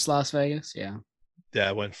 The first Las Vegas? Yeah.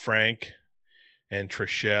 That when Frank and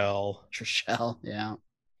Trishelle, yeah.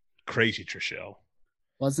 Crazy Trishelle.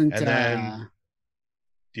 Wasn't and then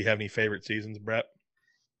do you have any favorite seasons, Brett?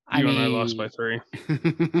 I lost by 3.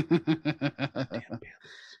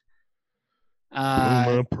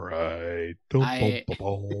 My pride.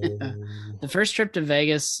 The first trip to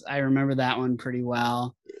Vegas, I remember that one pretty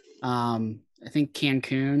well. I think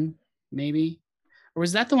Cancun, maybe, or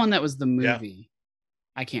was that the one that was the movie? Yeah.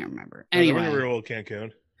 I can't remember. Anyway, Real World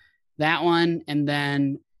Cancun. That one, and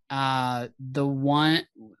then the one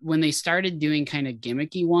when they started doing kind of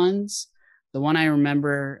gimmicky ones. The one I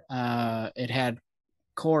remember, it had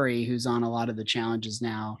Corey, who's on a lot of the challenges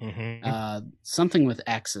now. Mm-hmm. Something with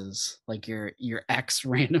exes, like your ex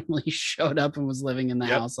randomly showed up and was living in the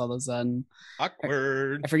house all of a sudden.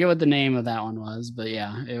 Awkward. I forget what the name of that one was, but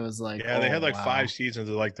yeah, it was like they had like 5 seasons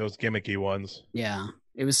of like those gimmicky ones. Yeah,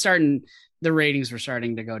 it was starting. The ratings were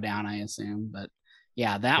starting to go down, I assume, but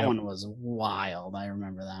yeah, that one was wild. I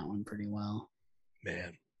remember that one pretty well.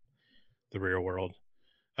 Man, the Real World.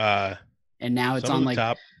 And now it's on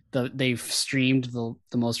like they've streamed the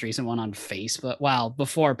most recent one on Facebook. Well,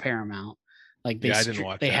 before Paramount, like I didn't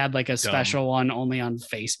watch. They had like a special one only on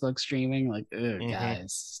Facebook streaming. Like,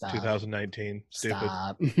 guys, stop. 2019,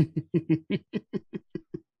 stop. Stupid.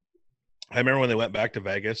 I remember when they went back to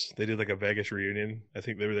Vegas, they did like a Vegas reunion. I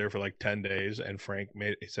think they were there for like 10 days, and Frank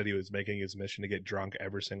said he was making his mission to get drunk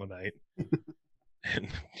every single night. And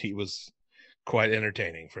he was quite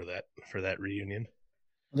entertaining for that reunion.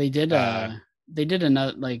 They did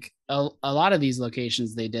another, like a lot of these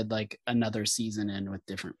locations, they did like another season in with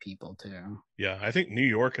different people too. Yeah, I think New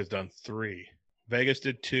York has done 3. Vegas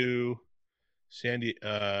did 2.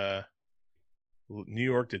 New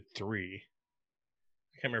York did 3.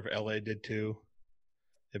 I can't remember if LA did 2.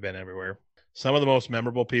 They've been everywhere. Some of the most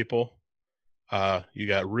memorable people You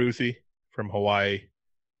got Ruthie from Hawaii.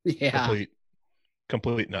 Yeah.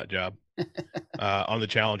 Complete nut job. On the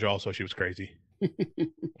challenge also, she was crazy.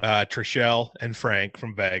 Trishelle and Frank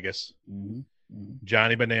from Vegas.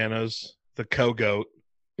 Johnny Bananas, the Co-Goat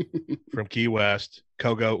from Key West.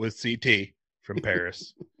 Co-Goat with CT from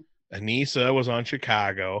Paris. Anissa was on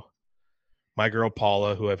Chicago. My girl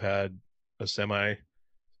Paula, who I've had a semi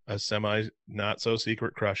not so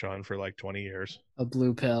secret crush on for like 20 years. A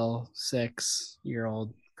blue pill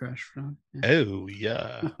 6-year-old crush from. Yeah. Oh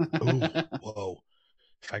yeah. Oh whoa.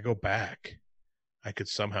 If I go back, I could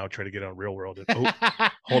somehow try to get on Real World.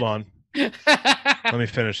 Hold on. Let me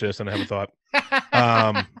finish this and I have a thought.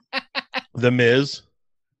 The Miz.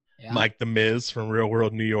 Yeah. Mike the Miz from Real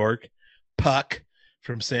World New York. Puck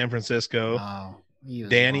from San Francisco. Oh,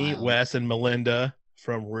 Danny, wild. Wes, and Melinda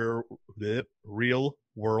from Real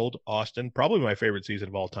World Austin. Probably my favorite season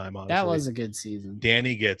of all time, honestly. That was a good season.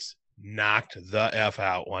 Danny gets knocked the F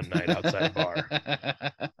out one night outside a bar.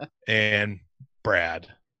 And Brad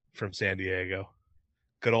from San Diego.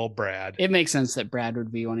 Good old Brad. It makes sense that Brad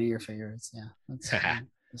would be one of your favorites. Yeah,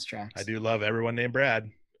 that's tracks. I do love everyone named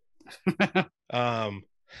Brad. I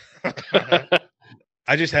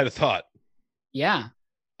just had a thought. Yeah.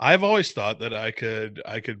 I've always thought that I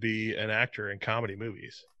could be an actor in comedy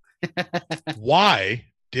movies. Why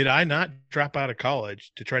did I not drop out of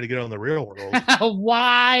college to try to get on the Real World?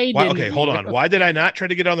 Why? Okay, hold on. Why did I not try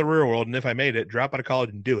to get on the Real World? And if I made it, drop out of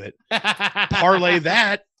college and do it. Parlay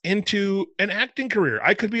that into an acting career.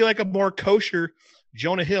 I could be like a more kosher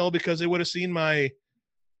Jonah Hill because they would have seen my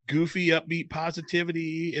goofy, upbeat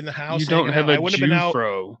positivity in the house. You don't have a I wouldn't have been out.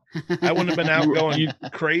 I wouldn't have been out going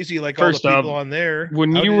crazy like all the people on there.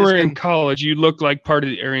 When you were in college, you looked like part of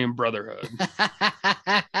the Aryan Brotherhood.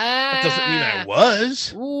 That doesn't mean I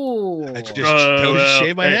was. Ooh. I just chose to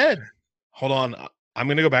shave my head. Hold on. I'm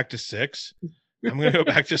going to go back to 6. I'm going to go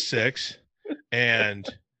back to 6 and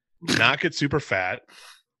not get super fat,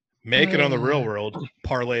 make it on the Real World,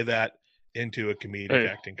 parlay that into a comedic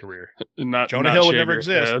acting career. Jonah Hill would never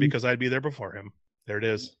exist because I'd be there before him. There it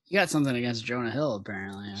is. You got something against Jonah Hill,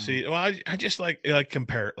 apparently. See, well, I just like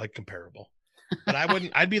comparable, but I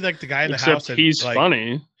wouldn't. I'd be like the guy in the Except house that he's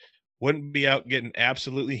funny. Wouldn't be out getting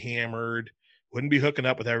absolutely hammered. Wouldn't be hooking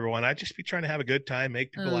up with everyone. I'd just be trying to have a good time,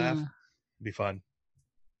 make people laugh. It'd be fun.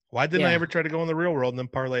 Why didn't I ever try to go in the Real World and then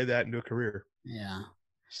parlay that into a career? Yeah.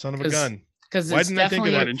 Son of a gun. Because why didn't I think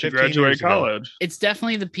of that? Didn't you graduate college? It's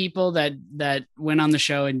definitely the people that went on the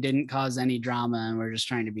show and didn't cause any drama and were just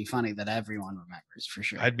trying to be funny that everyone remembers for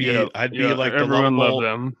sure. I'd be like everyone the loved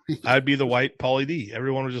them. I'd be the white Pauly D.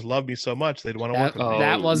 Everyone would just love me so much they'd want to work with me.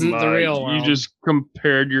 That wasn't the Real World. You just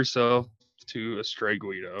compared yourself to a stray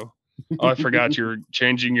Guido. Oh, I forgot you were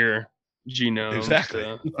changing your genome.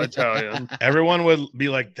 Exactly. Italian. Everyone would be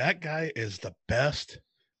like, that guy is the best.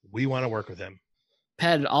 We want to work with him.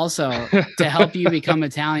 Ped, also to help you become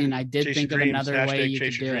Italian, I did think of another way you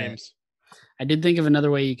could do it. I did think of another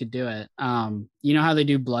way you could do it. You know how they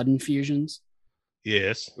do blood infusions?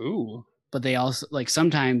 Yes. Ooh. But they also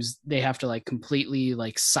sometimes they have to completely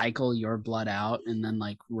cycle your blood out and then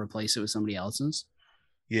replace it with somebody else's.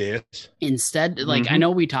 Yes. Instead, I know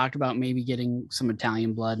we talked about maybe getting some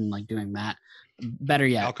Italian blood and doing that. Better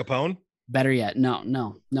yet. Al Capone? Better yet.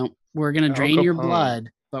 No. We're gonna drain your blood,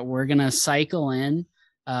 but we're gonna cycle in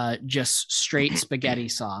just straight spaghetti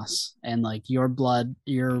sauce, and your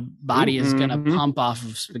body is gonna pump off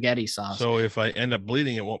of spaghetti sauce. So if I end up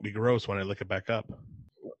bleeding, it won't be gross when I lick it back up.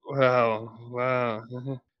 Wow.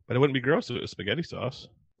 But it wouldn't be gross if it was spaghetti sauce.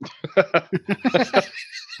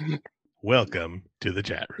 Welcome to the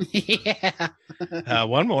chat room. Yeah.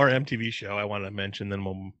 One more MTV show I want to mention, then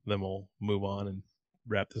we'll move on and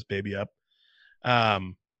wrap this baby up.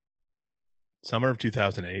 Summer of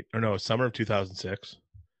 2006.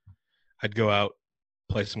 I'd go out,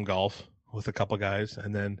 play some golf with a couple guys,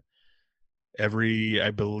 and then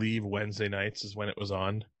I believe Wednesday nights is when it was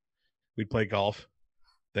on. We'd play golf,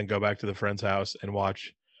 then go back to the friend's house and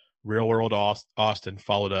watch Real World Austin,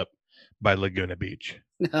 followed up by Laguna Beach.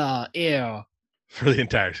 Oh, ew. For the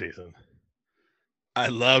entire season. I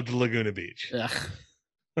loved Laguna Beach.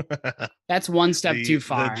 That's one step too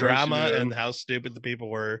far. The drama and how stupid the people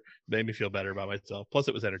were made me feel better about myself. Plus,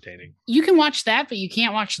 it was entertaining. You can watch that, but you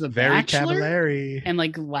can't watch The Bachelor Cavallari and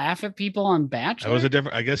laugh at people on Bachelor.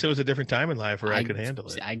 I guess it was a different time in life where I could handle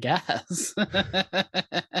it. I guess.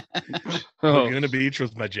 Laguna Beach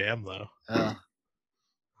was my jam, though.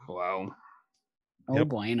 Wow. Oh,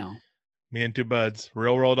 bueno. Me and two buds.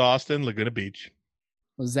 Real World Austin, Laguna Beach.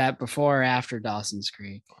 Was that before or after Dawson's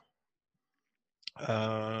Creek?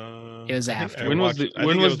 It was after. When was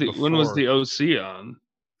the OC on?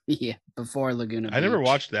 Yeah, before Laguna Beach. I never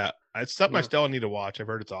watched that. It's something I still need to watch. I've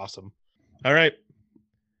heard it's awesome. All right.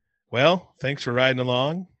 Well, thanks for riding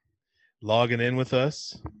along, logging in with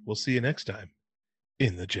us. We'll see you next time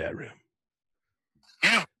in the chat room.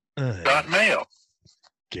 You've got mail.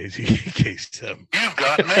 Casey. You've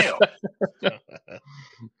got mail.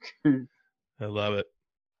 I love it.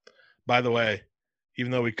 By the way,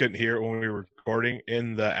 even though we couldn't hear it when we were recording,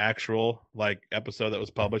 in the actual episode that was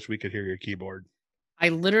published, we could hear your keyboard. I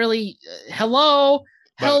literally, hello.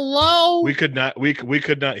 We could not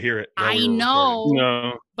hear it. I know.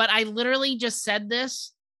 No. But I literally just said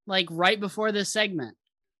this right before this segment.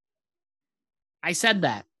 I said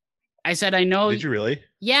that. I said, I know. Did you really?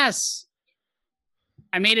 Yes.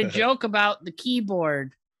 I made a joke about the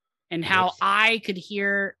keyboard and how I could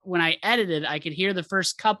hear when I edited, I could hear the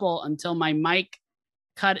first couple until my mic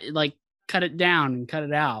cut it down and cut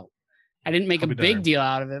it out. I didn't make a big deal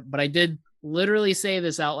out of it, but I did literally say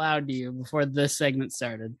this out loud to you before this segment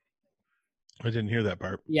started. I didn't hear that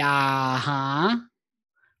part. Yeah. Huh?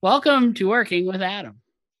 Welcome to Working with Adam.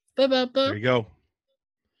 There you go.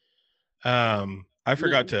 I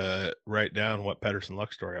forgot to write down what Pedersen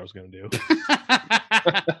Luck story I was going to do.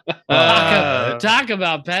 Talk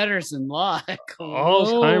about Pedersen Luck.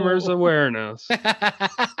 Alzheimer's awareness.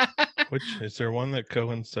 Which is there one that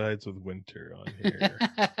coincides with winter on here?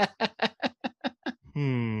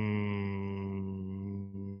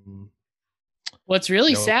 What's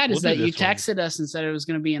really sad is that you texted us and said it was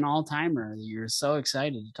going to be an all-timer. You're so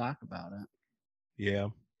excited to talk about it. Yeah.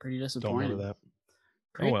 Pretty disappointed. Don't remember that.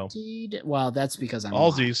 Well, that's because I'm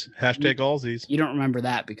Allsies. lying. Hashtag Allsies. You don't remember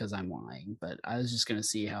that because I'm lying, but I was just gonna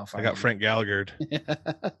see how far I got Frank Gallagher.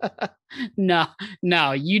 No,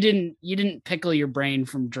 you didn't pickle your brain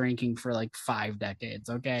from drinking for 5 decades.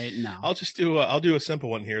 Okay, no. I'll do a simple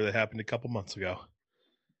one here that happened a couple months ago.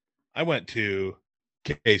 I went to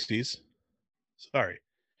Casey's. Sorry,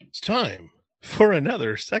 it's time for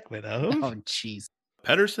another segment of jeez,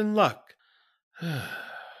 Pedersen Luck.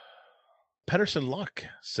 Pedersen Luck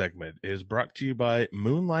segment is brought to you by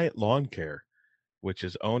Moonlight Lawn Care, which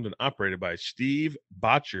is owned and operated by Steve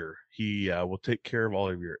Botcher. He will take care of all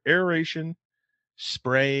of your aeration,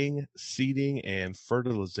 spraying, seeding, and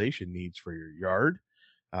fertilization needs for your yard.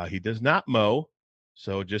 He does not mow,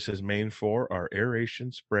 so just his main four are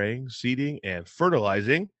aeration, spraying, seeding, and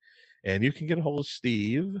fertilizing. And you can get a hold of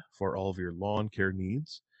Steve for all of your lawn care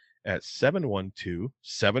needs at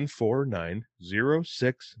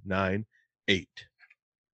 712-749-0698.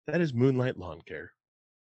 That is Moonlight Lawn Care.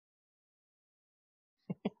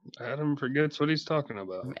 Adam forgets what he's talking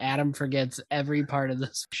about. Adam forgets every part of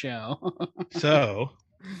this show. So,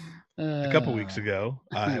 a couple weeks ago,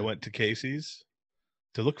 I went to Casey's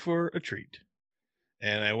to look for a treat.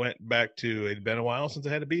 And I went back to, it'd been a while since I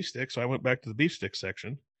had a beef stick, so I went back to the beef stick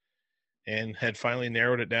section and had finally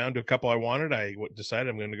narrowed it down to a couple I wanted. I decided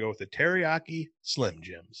I'm going to go with the Teriyaki Slim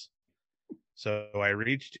Jims. So I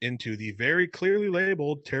reached into the very clearly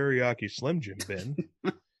labeled Teriyaki Slim Jim bin,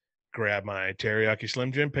 grabbed my Teriyaki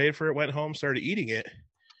Slim Jim, paid for it, went home, started eating it,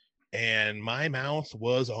 and my mouth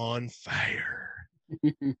was on fire.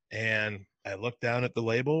 And I looked down at the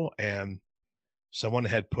label, and someone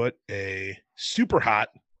had put a super hot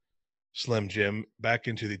Slim Jim back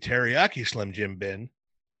into the Teriyaki Slim Jim bin.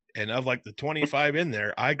 And of the 25 in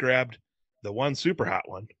there, I grabbed the one super hot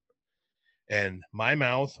one. And my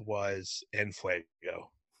mouth was en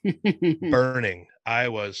fuego, burning. I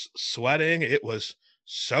was sweating. It was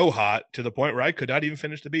so hot to the point where I could not even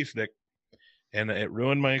finish the beef stick. And it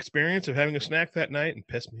ruined my experience of having a snack that night and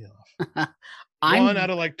pissed me off. One out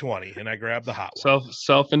of 20, and I grabbed the hot one.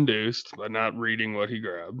 Self-induced, but not reading what he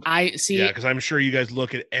grabbed. I see. Yeah, because I'm sure you guys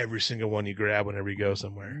look at every single one you grab whenever you go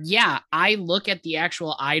somewhere. Yeah, I look at the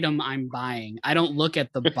actual item I'm buying. I don't look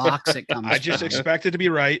at the box it comes I just from. expect it to be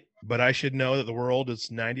right, but I should know that the world is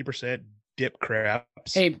 90% dip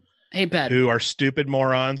craps. Hey, Ped. Who are stupid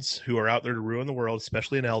morons who are out there to ruin the world,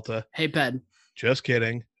 especially in Elta. Hey, Ped. Just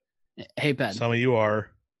kidding. Hey, Ped. Some of you are.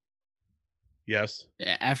 Yes.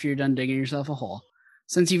 After you're done digging yourself a hole.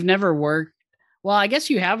 Since you've never worked, well, I guess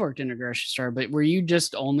you have worked in a grocery store, but were you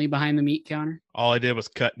just only behind the meat counter? All I did was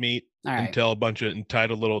cut meat and tell a bunch of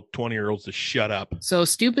entitled little 20-year-olds to shut up. So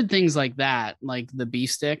stupid things like that, like the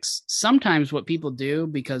beef sticks, sometimes what people do,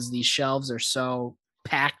 because these shelves are so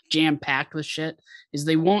jam-packed with shit, is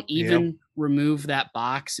they won't even remove that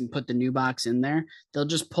box and put the new box in there. They'll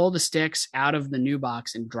just pull the sticks out of the new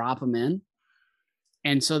box and drop them in.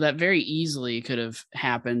 And so that very easily could have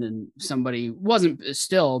happened, and somebody wasn't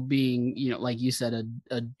still being, like you said,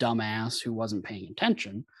 a dumbass who wasn't paying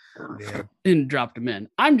attention and dropped them in.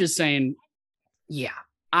 I'm just saying, yeah,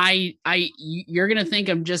 You're gonna think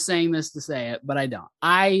I'm just saying this to say it, but I don't.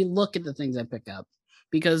 I look at the things I pick up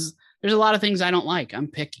because there's a lot of things I don't like. I'm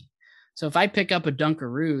picky. So if I pick up a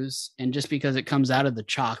Dunkaroos and just because it comes out of the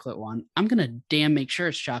chocolate one, I'm gonna damn make sure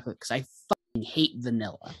it's chocolate because I fucking hate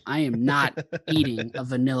vanilla. I am not eating a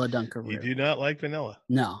vanilla Dunkaroo. You do not like vanilla?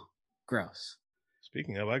 No, gross.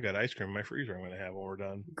 Speaking of, I got ice cream in my freezer. I'm gonna have when we're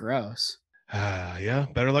done. Gross. Yeah,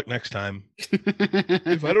 better luck next time.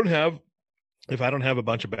 If I don't have a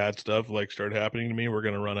bunch of bad stuff like start happening to me, we're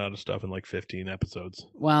gonna run out of stuff in like 15 episodes.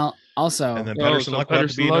 Well, also, and then Pedersen luck will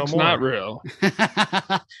have to be luck's no more. not real.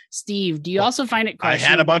 Steve, do you also find it I questionable?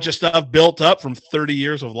 had a bunch of stuff built up from 30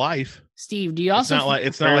 years of life. Steve, do you also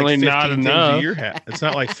it's not like 15 not things enough. a year it's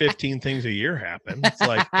not like 15 things a year happen. It's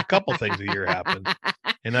like a couple things a year happen.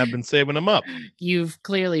 And I've been saving them up. You've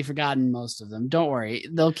clearly forgotten most of them. Don't worry.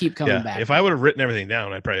 They'll keep coming back. If I would have written everything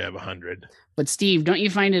down, I'd probably have 100. But Steve, don't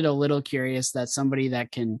you find it a little curious that somebody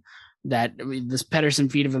that this Pedersen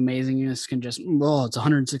feat of amazingness can just, it's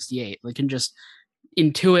 168. Like can just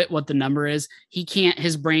intuit what the number is.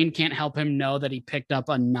 His brain can't help him know that he picked up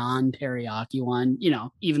a non-teriyaki one,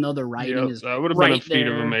 even though the writing is that would have right been a feat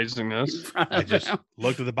of there amazingness. I just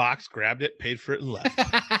looked at the box, grabbed it, paid for it, and left.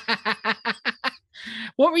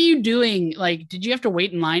 What were you doing? Like, did you have to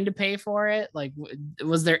wait in line to pay for it? Like,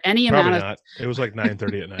 was there any Probably amount not. It was like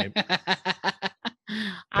 9:30 at night.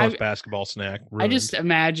 Post basketball snack. Ruined. I just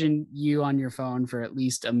imagine you on your phone for at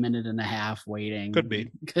least a minute and a half waiting. Could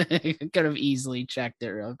be. Could have easily checked it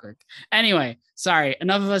real quick. Anyway, sorry.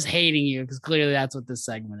 Enough of us hating you because clearly that's what this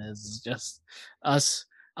segment is. It's just us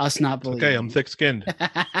not believing. Okay, I'm thick-skinned.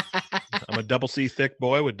 I'm a double C thick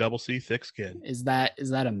boy with double C thick skin. Is that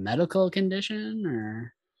a medical condition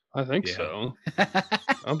or? I think so. I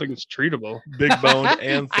don't think it's treatable. Big boned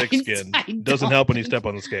and thick skin. Doesn't help when you step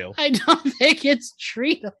on the scale. I don't think it's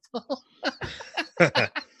treatable.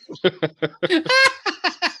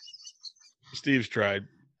 Steve's tried.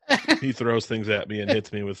 He throws things at me and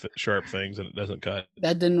hits me with sharp things and it doesn't cut.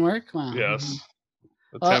 That didn't work? Wow. Yes.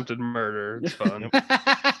 Attempted murder. It's fun.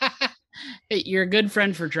 Hey, you're a good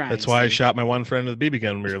friend for trying. That's why I shot my one friend with a BB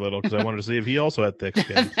gun when we were little because I wanted to see if he also had thick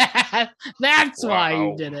skin. That's why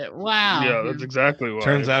you did it. Wow. Yeah, that's exactly why.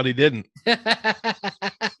 Turns out he didn't.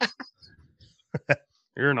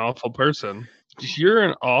 You're an awful person. You're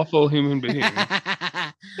an awful human being.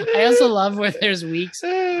 I also love where there's weeks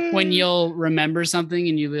when you'll remember something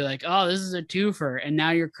and you'll be like, oh, this is a twofer. And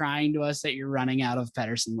now you're crying to us that you're running out of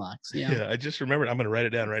Pedersen Lux. Yeah, I just remembered. I'm going to write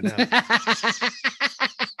it down right now.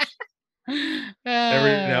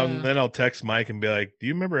 Every now and then I'll text Mike and be like, do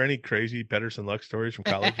you remember any crazy Pedersen Lux stories from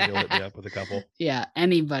college? And he'll hit me up with a couple. Yeah,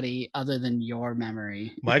 anybody other than your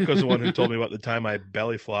memory. Mike was the one who told me about the time I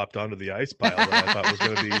belly flopped onto the ice pile that I thought was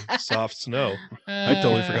going to be soft snow. I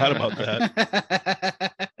totally forgot about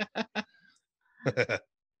that.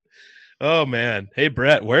 Oh, man. Hey,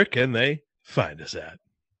 Brett, where can they find us at?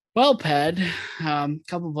 Well, Ped,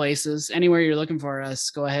 couple places. Anywhere you're looking for us,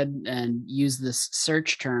 go ahead and use this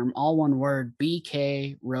search term, all one word,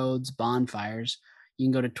 BK Roads Bonfires. You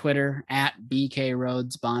can go to Twitter at BK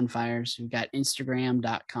Roads Bonfires. We've got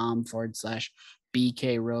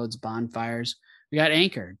Instagram.com/BK Roads Bonfires. We got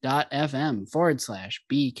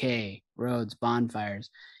Anchor.fm/BK Roads Bonfires.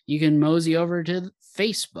 You can mosey over to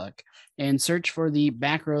Facebook and search for the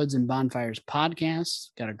Backroads and Bonfires podcast.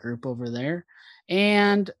 Got a group over there.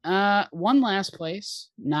 And one last place,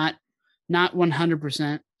 not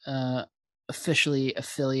 100% officially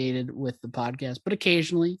affiliated with the podcast, but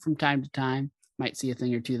occasionally from time to time, might see a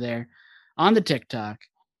thing or two there on the TikTok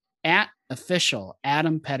at official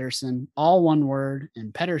Adam Pedersen, all one word,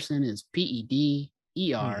 and Pedersen is PEDERSEN.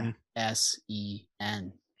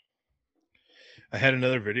 I had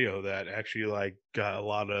another video that actually got a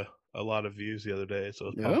lot of views the other day, so I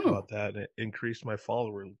was pumped about that, and it increased my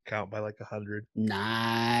follower count by 100.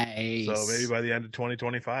 Nice. So maybe by the end of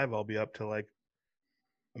 2025, I'll be up to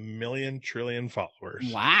 1,000,000,000,000,000,000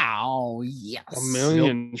 followers. Wow. Yes.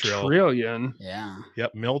 1,000,000,000,000,000,000. Trillion. Yeah.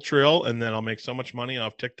 Yep, trill, and then I'll make so much money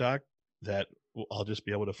off TikTok that I'll just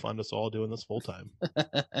be able to fund us all doing this full time.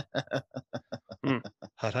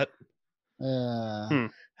 Hut.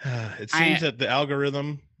 It seems that the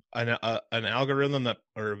algorithm. An algorithm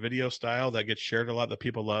or a video style that gets shared a lot that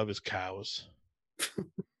people love is cows.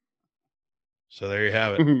 So there you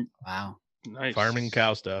have it. Wow. Nice. Farming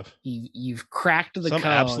cow stuff. You've cracked the Some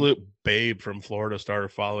code. absolute babe from Florida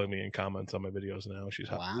started following me and comments on my videos now. She's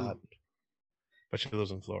hot. But she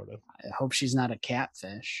lives in Florida. I hope she's not a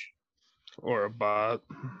catfish. Or a bot.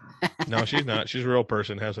 No, she's not. She's a real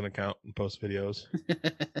person, has an account and posts videos.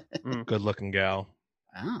 Good looking gal.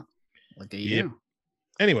 Wow. Look at Yep. you.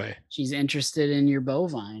 Anyway. She's interested in your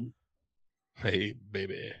bovine. Hey,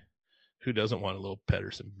 baby. Who doesn't want a little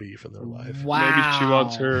Pedersen beef in their life? Wow.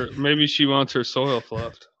 Maybe she wants her soil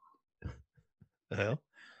fluffed. Well,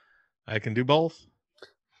 I can do both.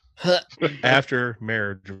 After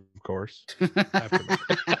marriage, of course. After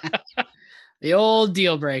marriage. The old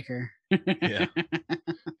deal breaker. Yeah.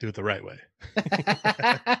 Do it the right way.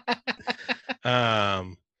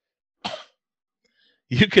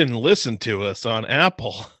 You can listen to us on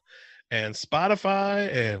Apple and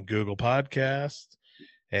Spotify and Google Podcasts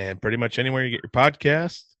and pretty much anywhere you get your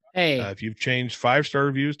podcasts. Hey, if you've changed 5-star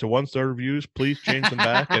reviews to 1-star reviews, please change them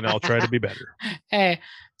back and I'll try to be better. Hey,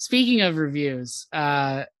 speaking of reviews,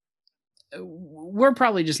 we're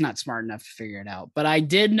probably just not smart enough to figure it out, but I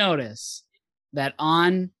did notice that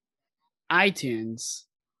on iTunes,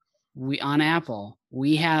 on Apple,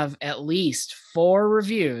 we have at least 4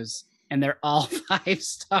 reviews and they're all 5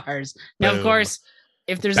 stars. Now, Boom. Of course,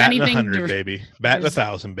 if there's Batting anything 100, baby. Batting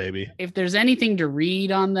 1,000, baby. If there's anything to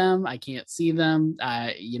read on them, I can't see them.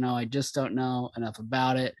 I just don't know enough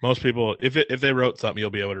about it. Most people, if they wrote something, you'll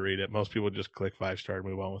be able to read it. Most people just click 5-star and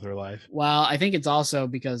move on with their life. Well, I think it's also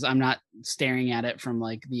because I'm not staring at it from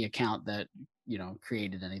like the account that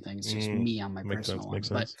created anything. It's just me on my personal one.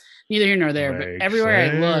 But neither here nor there. But everywhere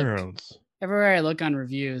I look on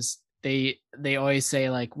reviews, they always say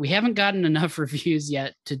like, we haven't gotten enough reviews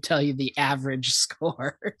yet to tell you the average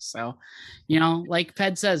score. So, like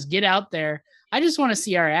Ped says, get out there. I just want to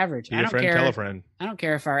see our average. Tell a friend. I don't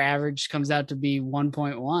care if our average comes out to be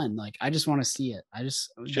 1.1. Like, I just want to see it.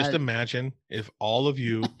 Just imagine if all of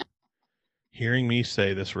you hearing me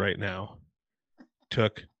say this right now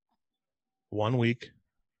took 1 week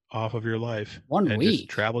off of your life just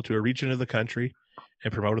travel to a region of the country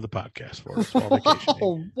and promoted the podcast for us while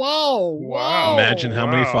vacationing. Whoa. Imagine how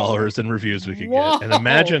many followers and reviews we could get. And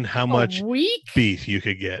imagine how much beef you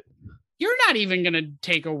could get. You're not even going to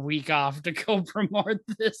take a week off to go promote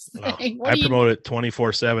this thing. I promote it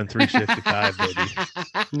 24/7, 365, baby.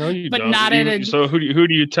 No, you but don't. Not in So who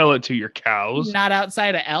do you tell it to? Your cows? Not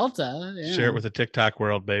outside of Elta. Yeah. Share it with the TikTok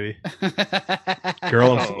world, baby.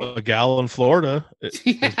 A gal in Florida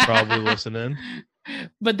is probably listening.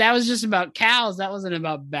 But that was just about cows. That wasn't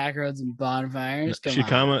about backroads and bonfires.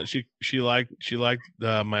 She liked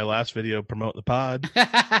my last video promoting the pod.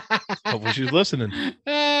 Hopefully she's listening.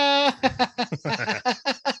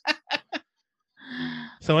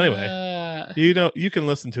 So anyway, you can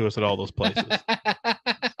listen to us at all those places.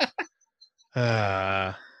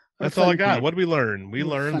 That's all I got. What did we learn? We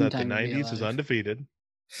learned that the 90s is undefeated.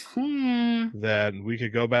 That we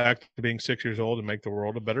could go back to being 6 years old and make the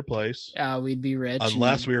world a better place. We'd be rich.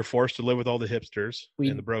 Unless we were forced to live with all the hipsters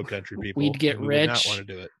and the bro country people. We'd get rich, not want to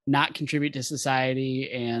do it. Not contribute to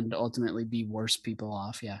society, and ultimately be worse people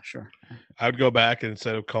off. Yeah, sure. I would go back and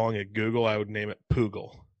instead of calling it Google, I would name it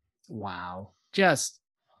Poogle. Wow. Just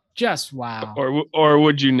wow. Or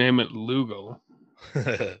would you name it Lugo?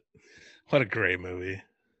 What a great movie.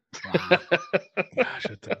 Wow. Gosh,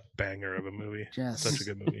 it's a banger of a movie. Such a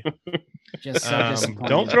good movie. Just so disappointed.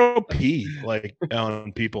 Don't throw pee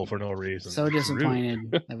on people for no reason. So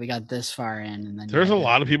disappointed that we got this far in, and then there's a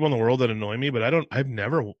lot of people in the world that annoy me, but I've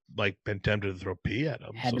never been tempted to throw pee at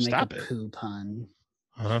them. Had so to make stop a poo pun.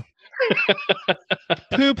 Uh-huh.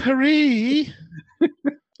 Poopery.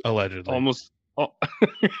 Allegedly. Almost.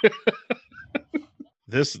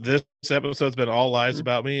 This episode's been all lies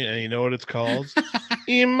about me, and you know what it's called?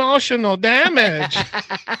 Emotional damage.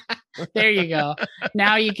 There you go.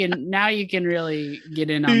 Now you can really get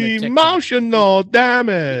in on the emotional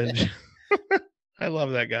damage. I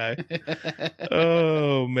love that guy.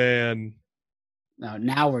 Oh man. No,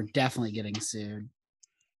 now we're definitely getting sued.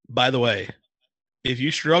 By the way, if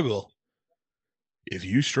you struggle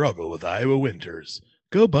with Iowa winters,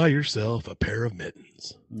 go buy yourself a pair of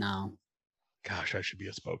mittens. No. Gosh, I should be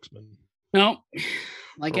a spokesman. No,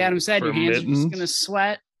 like Adam said, your hands are just going to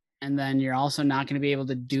sweat, and then you're also not going to be able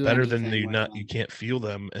to do better than you can't feel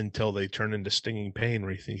them until they turn into stinging pain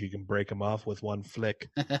where you think you can break them off with one flick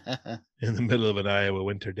in the middle of an Iowa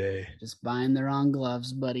winter day. Just buying the wrong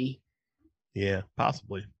gloves, buddy. Yeah,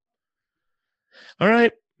 possibly. All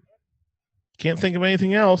right. Can't think of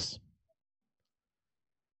anything else.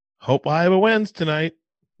 Hope Iowa wins tonight.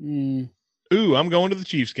 Ooh, I'm going to the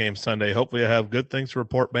Chiefs game Sunday. Hopefully I have good things to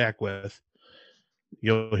report back with.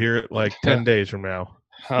 You'll hear it 10 days from now.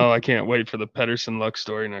 Oh, I can't wait for the Pedersen luck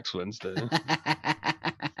story next Wednesday.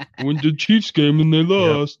 Went to the Chiefs game and they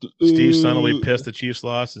lost. Yep. Steve's son will be pissed the Chiefs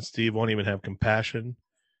lost, and Steve won't even have compassion.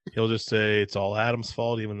 He'll just say it's all Adam's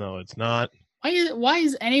fault, even though it's not. Why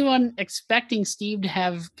is anyone expecting Steve to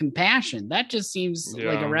have compassion? That just seems like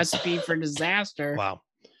Yeah. a recipe for disaster. Wow.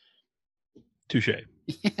 Touche.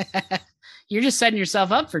 You're just setting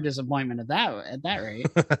yourself up for disappointment at that rate.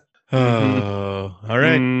 Oh, all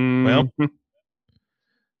right. Well, Mhm.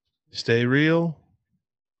 stay real.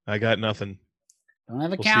 I got nothing. Don't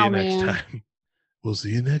have a We'll cow, see you next man. time. We'll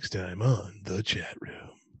see you next time on the chat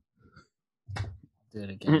room. Do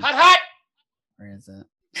it again. Hot, hot! Where is it?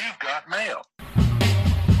 You've got mail.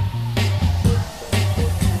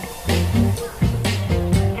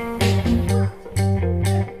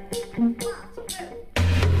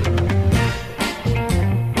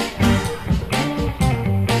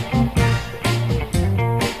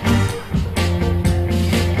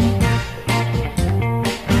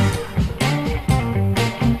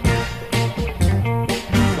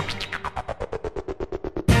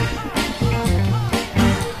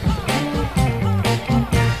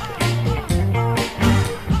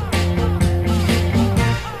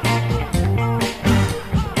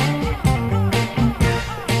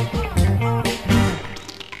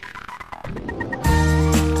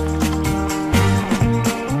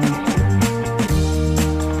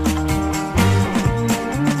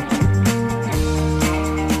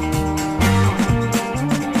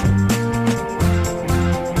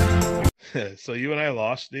 So you and I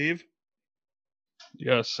lost, Steve?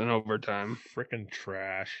 Yes, in overtime. Freaking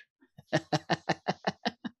trash.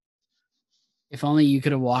 If only you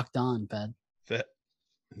could have walked on, Ped. That,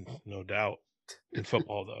 no doubt. In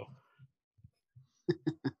football, though.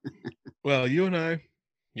 Well, you and I,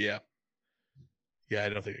 yeah. Yeah, I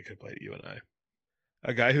don't think I could play at you and I.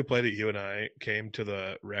 A guy who played at you and I came to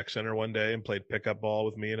the rec center one day and played pickup ball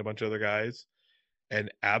with me and a bunch of other guys and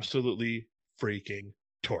absolutely freaking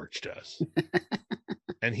torched us.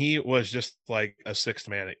 And he was just like a sixth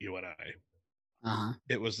man at you and I. Uh-huh.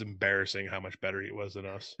 It was embarrassing how much better he was than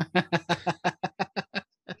us.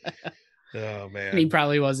 Oh, man. And he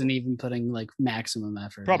probably wasn't even putting like maximum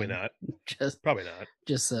effort. Probably in. not. Just Probably not.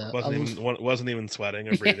 just Wasn't even sweating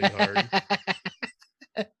or breathing hard.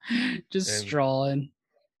 Just And- strolling.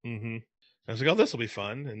 Mm-hmm. I was like, "Oh, this will be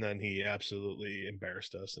fun," and then he absolutely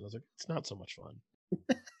embarrassed us, and I was like, "It's not so much fun."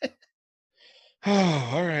 Oh,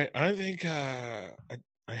 all right. I think I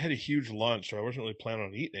had a huge lunch, so I wasn't really planning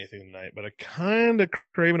on eating anything tonight, but I kind of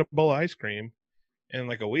craving a bowl of ice cream. And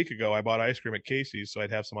like a week ago, I bought ice cream at Casey's, so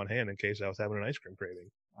I'd have some on hand in case I was having an ice cream craving.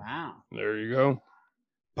 Wow. There you go.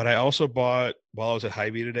 But I also bought, while I was at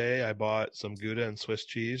Hy-Vee today, I bought some Gouda and Swiss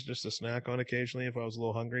cheese just to snack on occasionally if I was a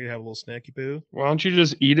little hungry, have a little snacky poo. Why don't you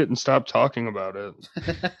just eat it and stop talking about it?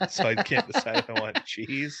 So I can't decide if I want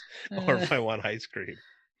cheese or if I want ice cream.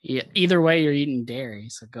 Yeah, either way, you're eating dairy,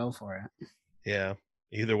 so go for it. Yeah.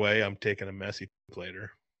 Either way, I'm taking a messy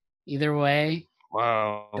later. Either way,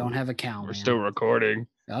 Wow. don't have a cow. We're man. still recording.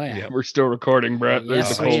 Oh yeah. Yeah. We're still recording, Brett. There's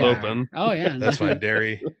Yes, the we cold are. open. Oh yeah. That's fine.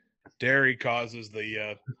 Dairy causes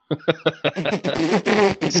the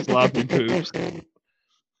Sloppy poops.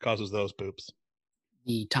 causes those poops.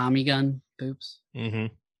 The Tommy gun poops. Mm-hmm.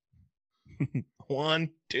 1,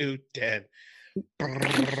 2, 10.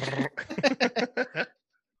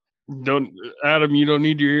 Don't, Adam. You don't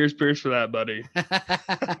need your ears pierced for that, buddy.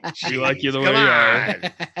 We like you the way Come you are.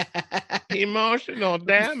 on. Emotional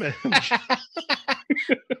damage.